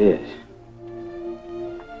 I think it is.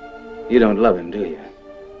 You don't love him, do you?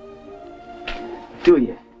 Do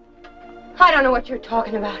you? I don't know what you're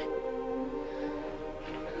talking about.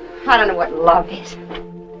 I don't know what love is.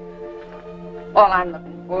 All I'm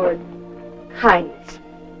looking for is kindness,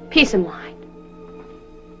 peace of mind.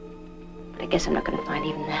 But I guess I'm not going to find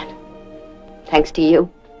even that. Thanks to you.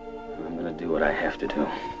 I'm going to do what I have to do.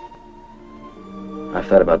 I've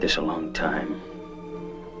thought about this a long time.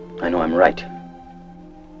 I know I'm right.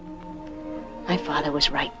 My father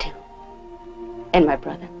was right, too. And my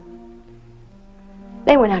brother.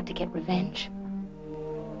 They went out to get revenge.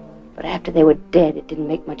 But after they were dead, it didn't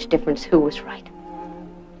make much difference who was right.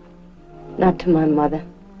 Not to my mother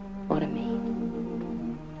or to me.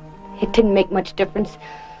 It didn't make much difference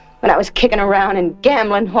when I was kicking around in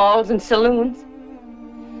gambling halls and saloons.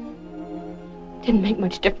 It didn't make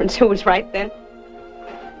much difference who was right then.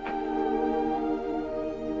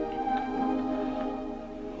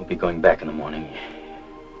 We'll be going back in the morning.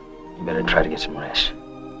 You better try to get some rest.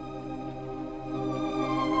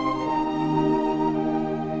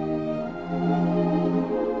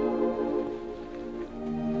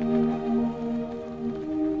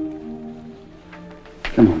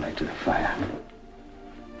 Come on back to the fire.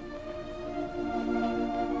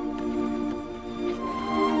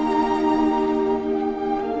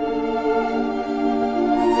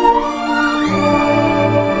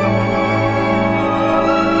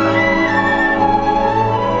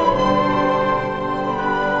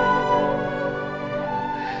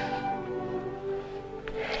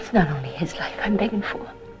 It's not only his life I'm begging for.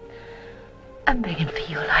 I'm begging for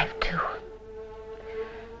your life, too.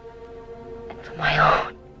 And for my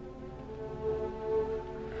own.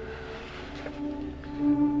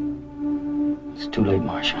 It's too late,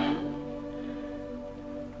 Marcia.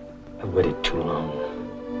 I've waited too long.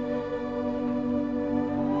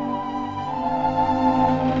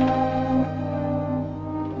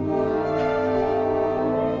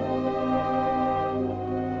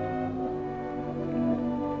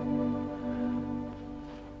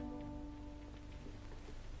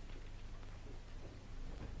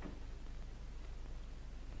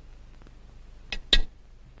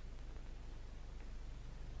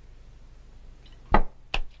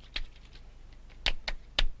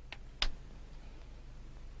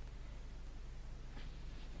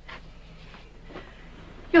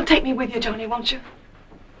 You'll take me with you, Johnny, won't you?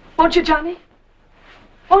 Won't you, Johnny?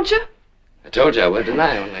 Won't you? I told you I would, didn't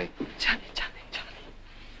I, only? Johnny.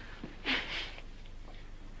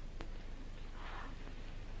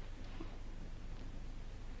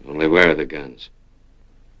 Only where are the guns?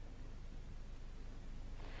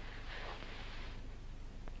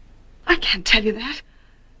 I can't tell you that.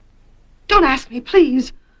 Don't ask me,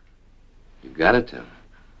 please. You gotta tell.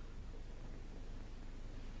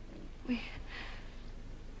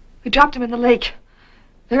 We dropped him in the lake.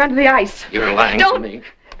 They're under the ice. You're lying to me.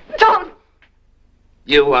 Don't!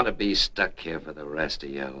 You want to be stuck here for the rest of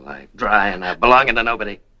your life, dry and not belonging to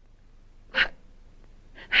nobody.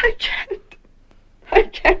 I can't. I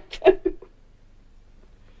can't tell you.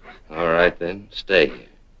 All right, then. Stay here.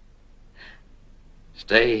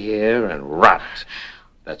 Stay here and rot.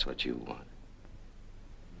 That's what you want.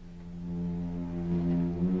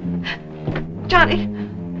 Johnny.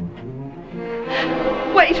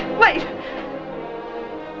 Wait.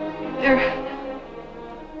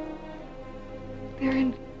 They're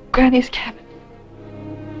in Granny's cabin.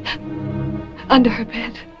 Under her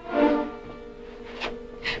bed.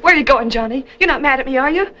 Where are you going, Johnny? You're not mad at me, are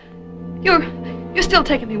you? You're still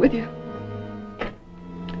taking me with you.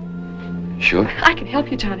 Sure? I can help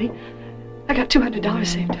you, Johnny. I got $200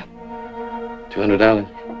 saved up. $200?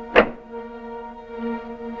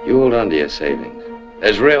 You hold on to your savings.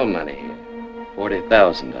 There's real money here.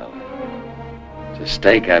 $40,000. It's a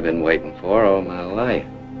stake I've been waiting for all my life.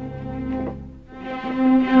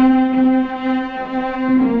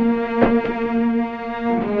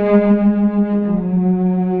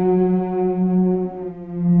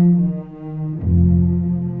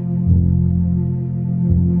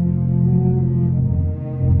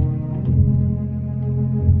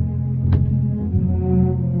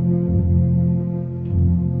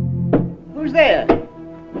 Who's there?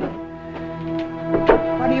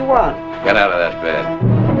 What do you want? Get out of that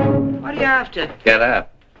bed. What are you after? Get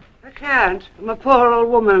up. I can't. I'm a poor old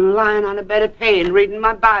woman lying on a bed of pain reading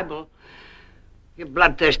my Bible. You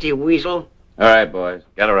bloodthirsty weasel. All right, boys.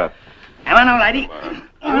 Get her up. Come on, old lady.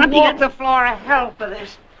 I'll walk the floor of hell for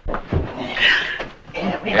this.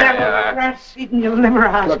 Yeah. Rats eating your liver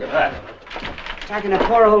out. Look at that. Attacking a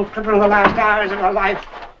poor old cripple the last hours of her life.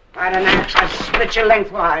 If I had an axe, I'd split you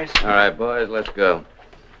lengthwise. All right, boys. Let's go.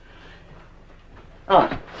 Oh.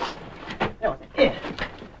 Here.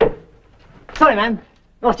 Sorry, ma'am.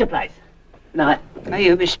 Lost your place. No. May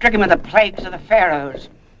you be stricken with the plagues of the pharaohs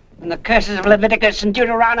and the curses of Leviticus and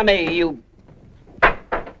Deuteronomy, you...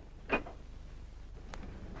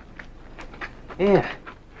 Here.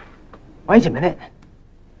 Wait a minute.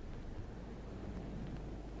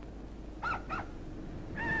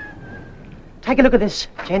 Take a look at this,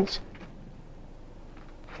 gents.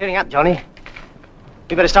 Cheering up, Johnny.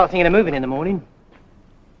 We better start thinking of moving in the morning.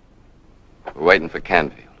 We're waiting for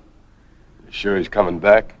Canfield. You sure he's coming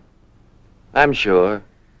back? I'm sure.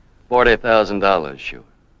 $40,000 sure.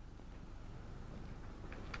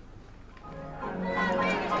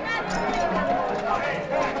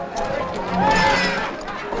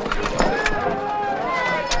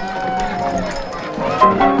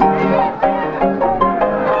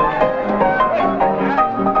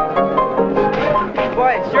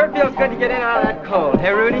 Boy, it sure feels good to get in out of that cold,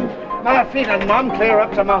 hey, Rudy? My feet are numb clear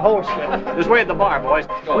up to my holster. Just wait at the bar, boys.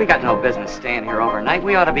 We got no business staying here overnight.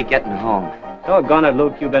 We ought to be getting home. Doggone it,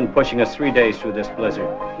 Luke. You've been pushing us 3 days through this blizzard.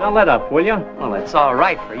 Now let up, will you? Well, it's all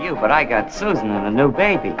right for you, but I got Susan and a new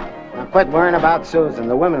baby. Now quit worrying about Susan.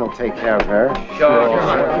 The women will take care of her. Sure.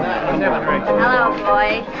 Hello,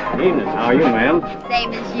 boy. Evening. How are you, ma'am?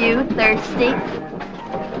 Same as you, thirsty.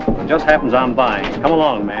 It just happens I'm buying. Come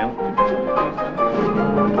along, ma'am.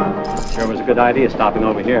 Sure was a good idea stopping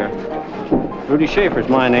over here. Rudy Schaefer's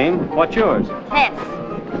my name. What's yours? Tess,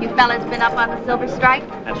 you fellas been up on the Silver Strike?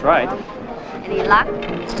 That's right. Any luck?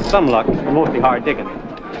 Some luck, but mostly hard digging.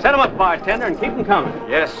 Set 'em up, bartender, and keep 'em coming.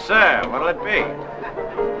 Yes, sir. What'll it be?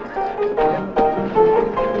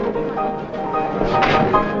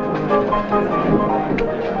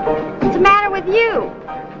 What's the matter with you?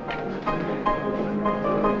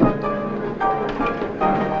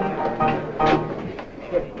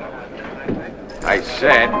 I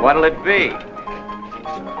said, what'll it be?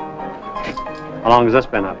 How long has this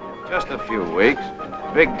been up? Just a few weeks.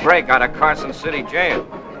 Big break out of Carson City Jail.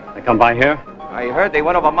 They come by here? I heard they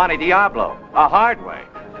went over Monte Diablo. A hard way.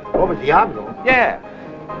 Over Diablo? Yeah.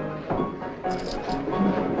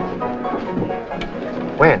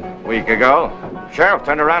 When? Week ago. Sheriff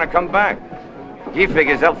turned around and come back. He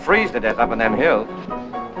figures they'll freeze to death up in them hills.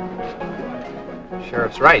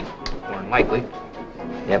 Sheriff's right. More than likely.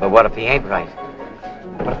 Yeah, but what if he ain't right?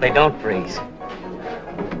 What if they don't freeze?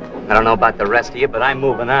 I don't know about the rest of you, but I'm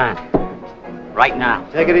moving on. Right now.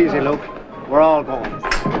 Take it easy, Luke. We're all going.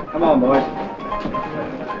 Come on, boys.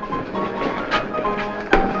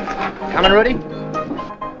 Coming, Rudy?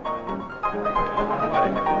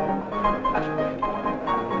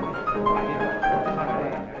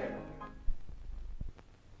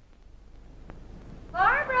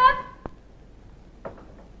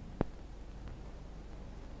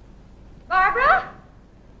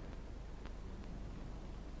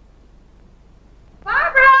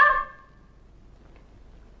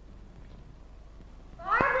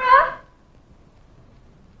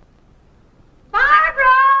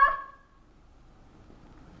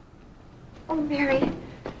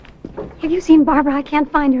 Have you seen Barbara? I can't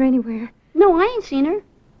find her anywhere. No, I ain't seen her.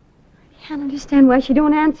 I can't understand why she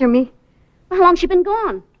don't answer me. How long's she been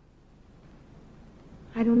gone?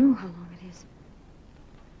 I don't know how long it is.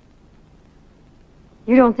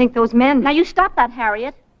 You don't think those men... Now, you stop that,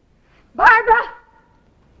 Harriet. Barbara!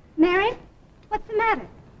 Mary, what's the matter?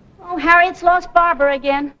 Oh, Harriet's lost Barbara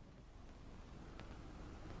again.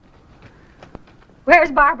 Where's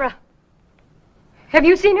Barbara? Have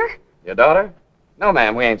you seen her? Your daughter? No,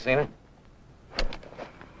 ma'am, we ain't seen her.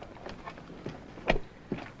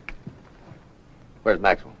 Where's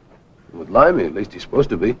Maxwell? With Limey, at least he's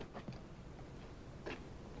supposed to be.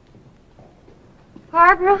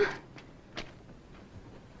 Barbara?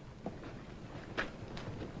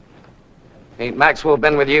 Ain't Maxwell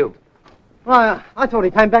been with you? Why, I thought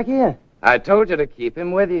he came back here. I told you to keep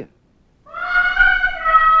him with you.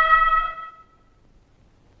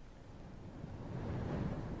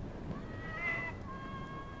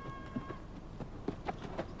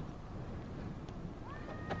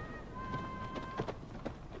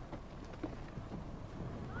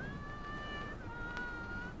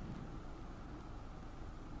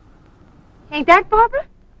 Ain't that Barbara?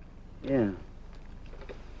 Yeah.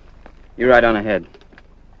 You're right on ahead.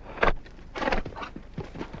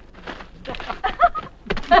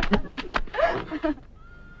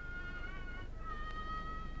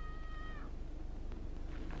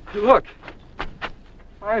 Look.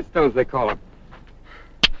 Firestones, they call them.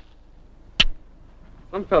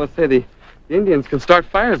 Some fellas say the Indians can start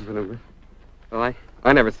fires with them. Well,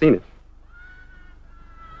 I never seen it.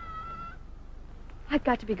 I've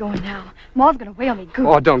got to be going now. Ma's gonna whale me good.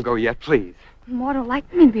 Oh, don't go yet, please. Ma don't like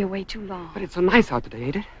me to be away too long. But it's so nice out today,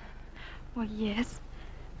 ain't it? Well, yes.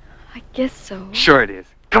 I guess so. Sure it is.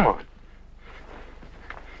 Come on.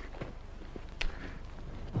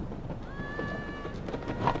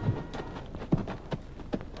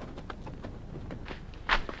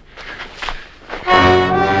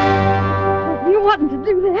 You oughtn't to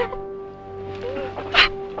do that.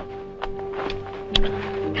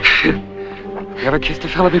 You ever kissed a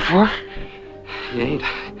fella before? You ain't.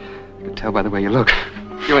 I can tell by the way you look.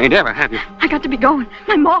 You ain't ever, have you? I got to be going.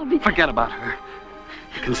 My ma will be... Forget about her.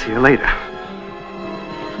 You can see her later.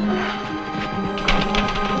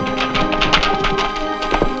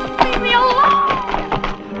 Leave me alone!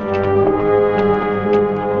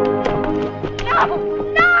 No!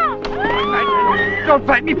 No! Don't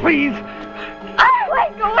fight me, please!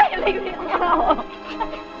 Wait, go away. Leave me alone.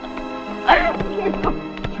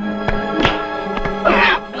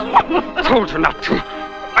 I told you not to.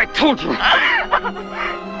 I told you.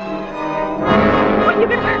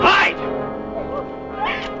 Hide!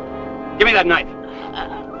 Give me that knife.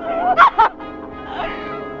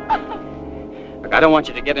 Look, I don't want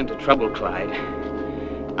you to get into trouble, Clyde.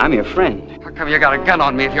 I'm your friend. How come you got a gun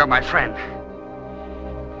on me if you're my friend?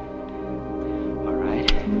 All right.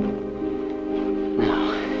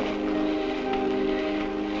 Now.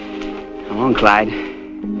 Come on, Clyde.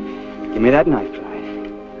 Give me that knife, Clyde.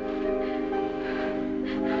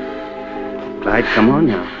 Clyde, come on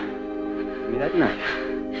now. Give me that knife.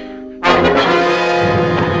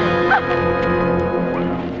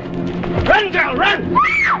 Run, girl, run!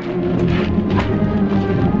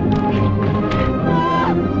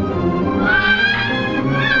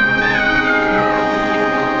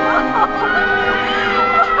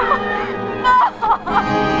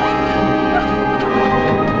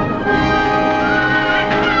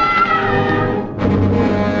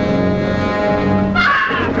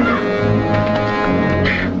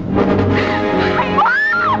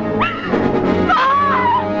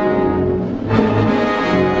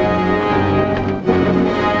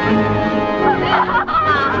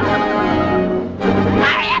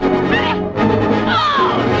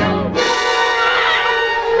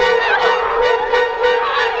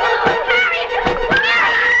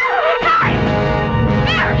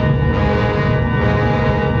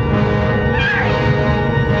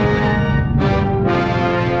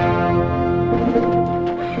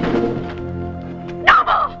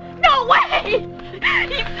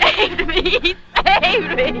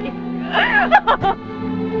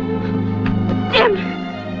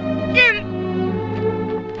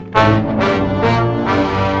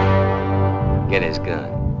 Get his gun.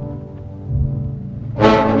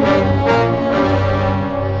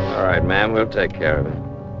 All right, ma'am, we'll take care of it.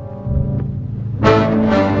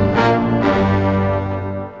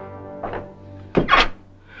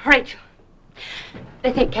 Rachel,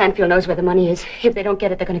 they think Canfield knows where the money is. If they don't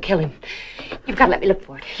get it, they're going to kill him. You've got to let me look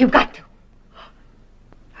for it. You've got to.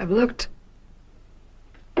 I've looked.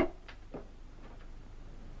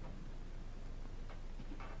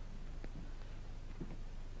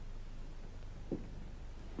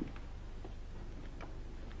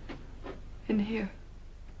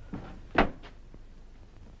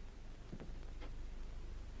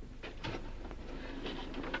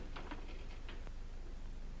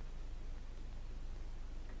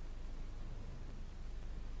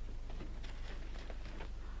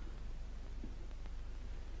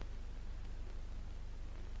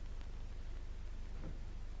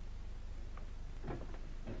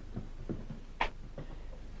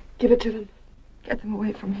 Give it to them. Get them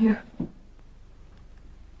away from here.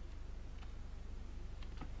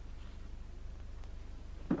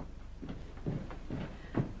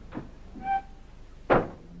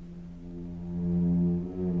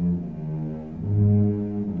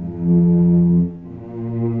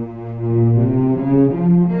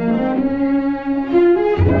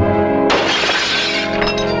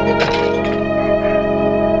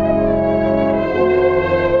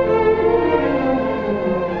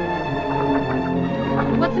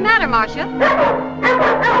 What's the matter, Marcia?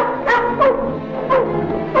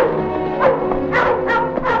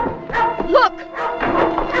 Look!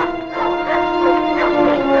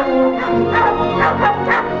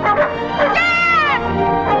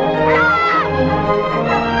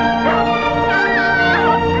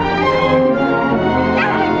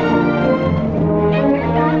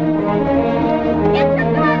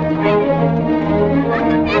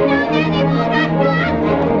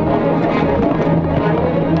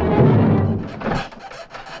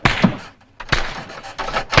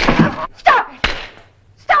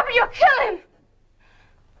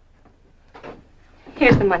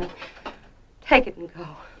 Here's the money. Take it and go.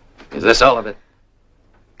 Is this all of it?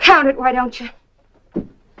 Count it, why don't you?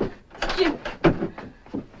 Jim.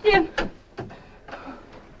 Jim.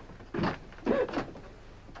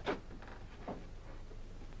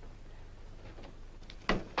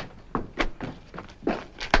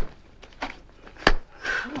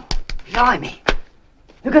 Blimey.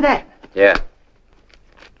 Look at that. Yeah.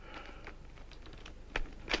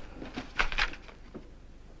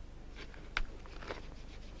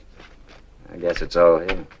 I guess it's all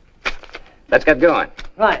here. Let's get going.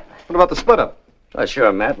 Right. What about the split up? Oh,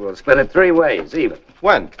 sure, Matt. We'll split it 3 ways, even.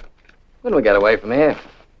 When? When we get away from here.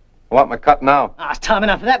 I want my cut now. Ah, it's time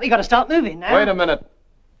enough for that. We got to start moving now. Wait a minute.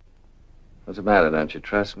 What's the matter? Don't you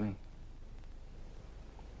trust me?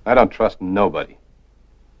 I don't trust nobody.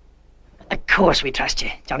 Of course we trust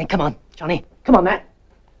you. Johnny, come on. Johnny, come on, Matt.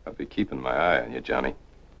 I'll be keeping my eye on you, Johnny.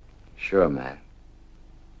 Sure, Matt.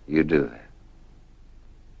 You do that.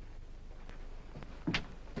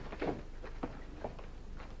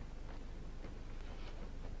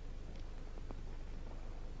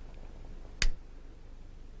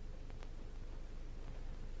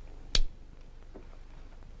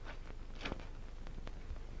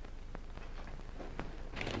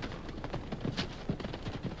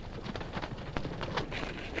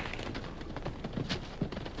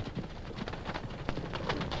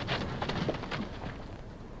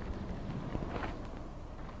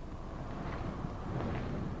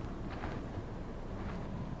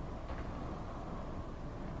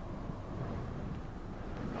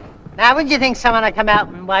 Now, when do you think someone will come out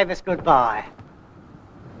and wave us goodbye?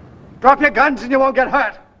 Drop your guns and you won't get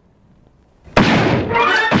hurt.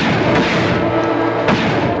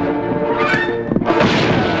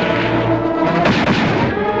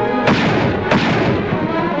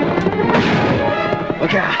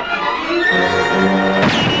 Look out.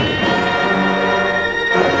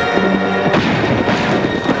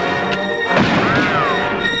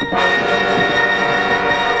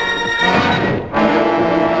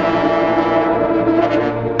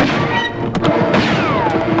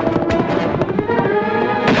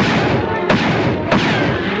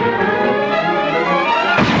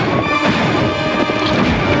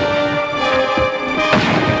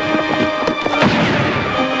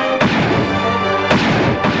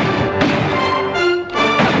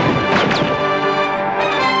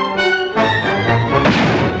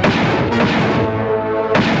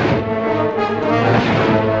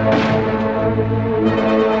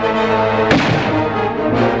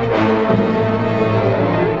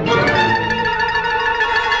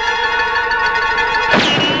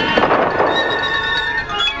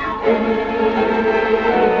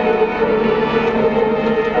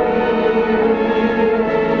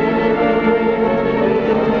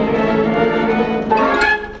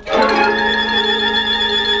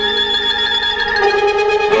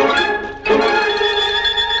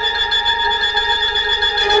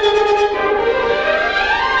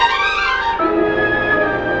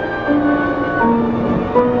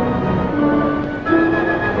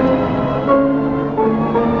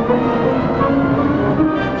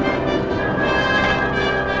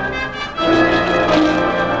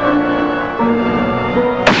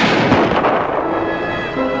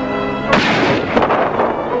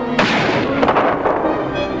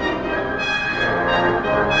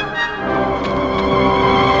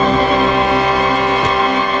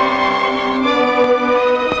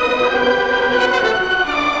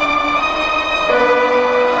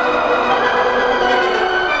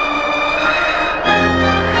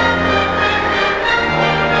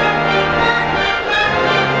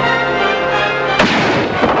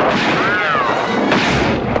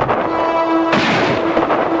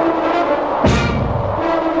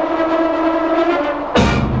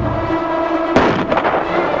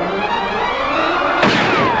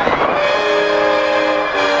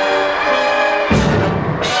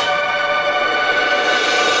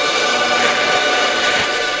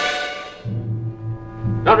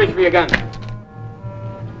 reach for your gun.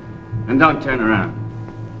 And don't turn around.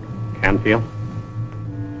 Canfield.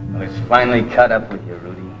 Well, it's finally caught up with you,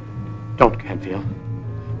 Rudy. Don't, Canfield.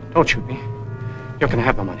 Don't shoot me. You can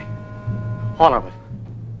have the money. All of it.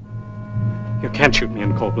 You can't shoot me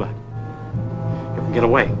in cold blood. You can get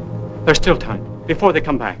away. There's still time. Before they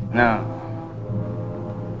come back. No.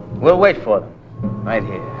 We'll wait for them. Right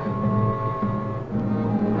here.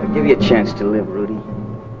 I'll give you a chance to live, Rudy.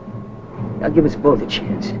 I'll give us both a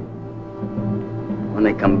chance. When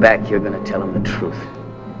they come back, you're gonna tell them the truth.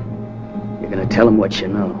 You're gonna tell them what you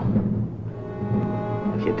know.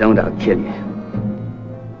 If you don't, I'll kill you.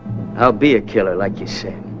 I'll be a killer, like you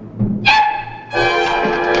said.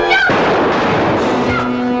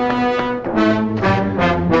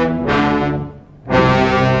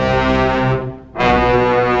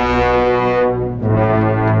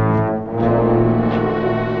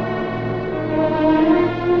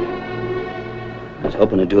 I was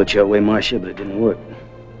hoping to do it your way, Marcia, but it didn't work.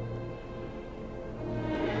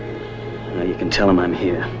 Now you can tell them I'm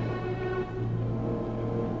here.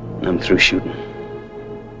 And I'm through shooting.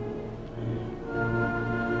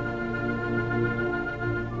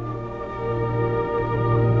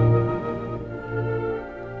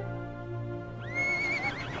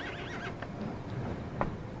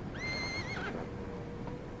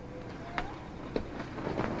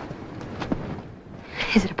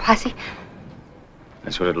 Is it a posse?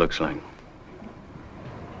 That's what it looks like.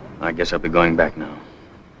 I guess I'll be going back now.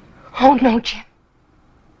 Oh, no, Jim.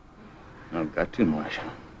 I've got to, Marcia.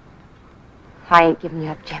 I ain't giving you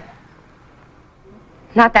up, Jim.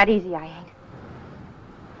 Not that easy, I ain't.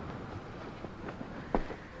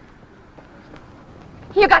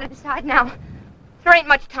 You gotta decide now. There ain't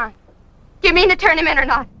much time. Do you mean to turn him in or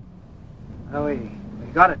not? Well, we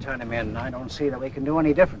gotta turn him in. I don't see that we can do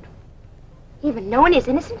any different. Even knowing he's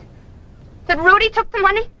innocent? That Rudy took the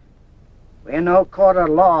money? We're in no court of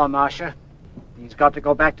law, Marcia. He's got to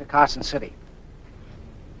go back to Carson City.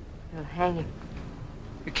 They'll hang him.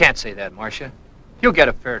 You can't say that, Marcia. You'll get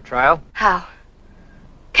a fair trial. How?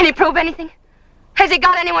 Can he prove anything? Has he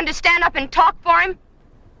got anyone to stand up and talk for him?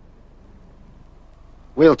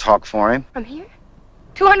 We'll talk for him. From here?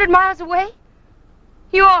 200 miles away?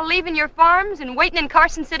 You all leaving your farms and waiting in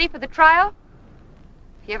Carson City for the trial?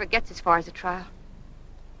 If he ever gets as far as a trial.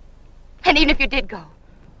 And even if you did go,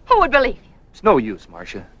 who would believe you? It's no use,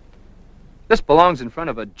 Marcia. This belongs in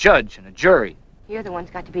front of a judge and a jury. You're the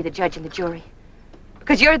ones got to be the judge and the jury.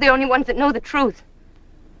 Because you're the only ones that know the truth.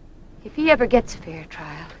 If he ever gets a fair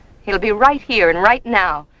trial, it'll be right here and right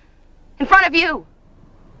now. In front of you.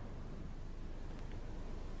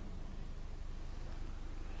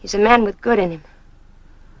 He's a man with good in him.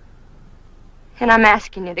 And I'm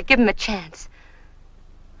asking you to give him a chance.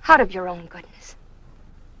 Out of your own goodness.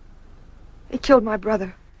 He killed my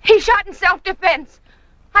brother. He shot in self-defense.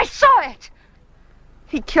 I saw it.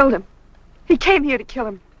 He killed him. He came here to kill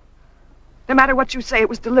him. No matter what you say, it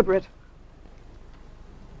was deliberate.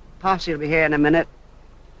 Posse will be here in a minute.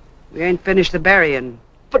 We ain't finished the burying.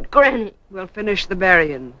 But, Granny... We'll finish the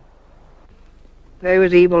burying. They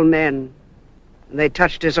was evil men, and they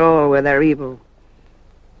touched us all with their evil.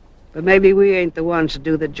 But maybe we ain't the ones to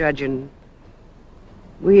do the judging.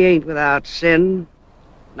 We ain't without sin,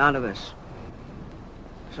 none of us.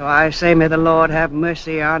 So I say, may the Lord have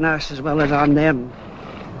mercy on us as well as on them,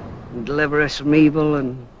 and deliver us from evil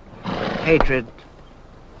and hatred.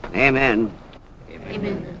 Amen.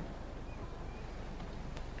 Amen.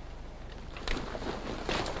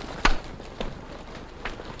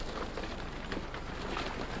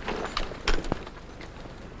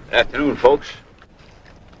 Good afternoon, folks.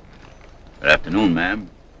 Good afternoon, ma'am.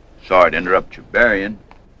 Sorry to interrupt your burying.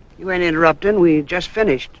 You ain't interrupting. We just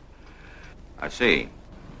finished. I see.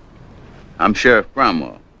 I'm Sheriff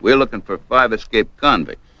Cromwell. We're looking for 5 escaped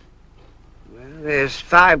convicts. Well, there's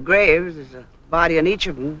 5 graves. There's a body in each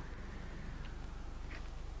of them.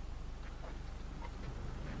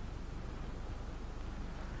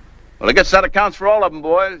 Well, I guess that accounts for all of them,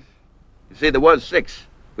 boys. You see, there was 6.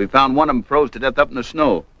 We found one of them froze to death up in the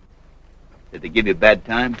snow. Did they give you a bad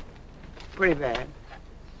time? Pretty bad.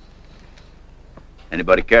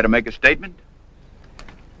 Anybody care to make a statement?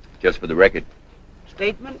 Just for the record.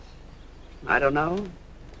 Statement? I don't know.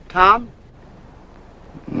 Tom?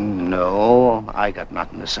 No, I got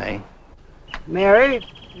nothing to say. Mary?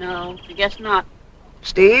 No, I guess not.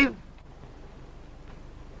 Steve?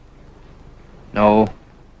 No.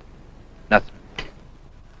 Nothing.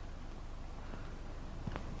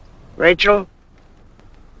 Rachel?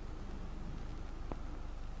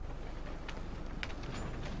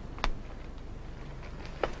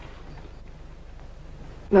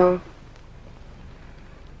 No.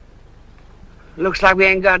 Looks like we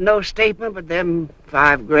ain't got no statement but them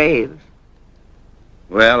 5 graves.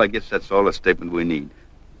 Well, I guess that's all the statement we need.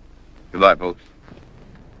 Goodbye, folks.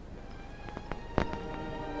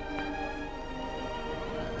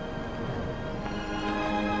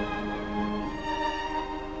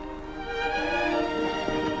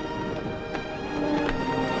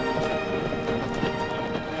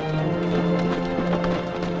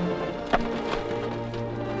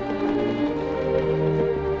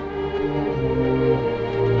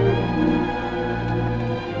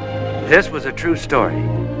 This was a true story.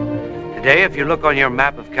 Today, if you look on your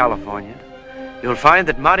map of California, you'll find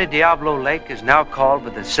that Monte Diablo Lake is now called by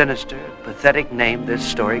the sinister, pathetic name this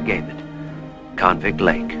story gave it, Convict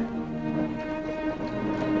Lake.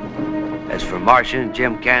 As for Marcia and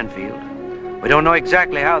Jim Canfield, we don't know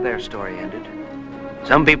exactly how their story ended.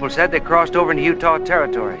 Some people said they crossed over into Utah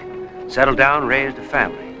territory, settled down, raised a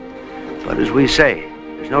family. But as we say,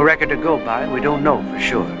 there's no record to go by, and we don't know for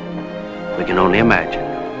sure. We can only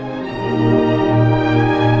imagine.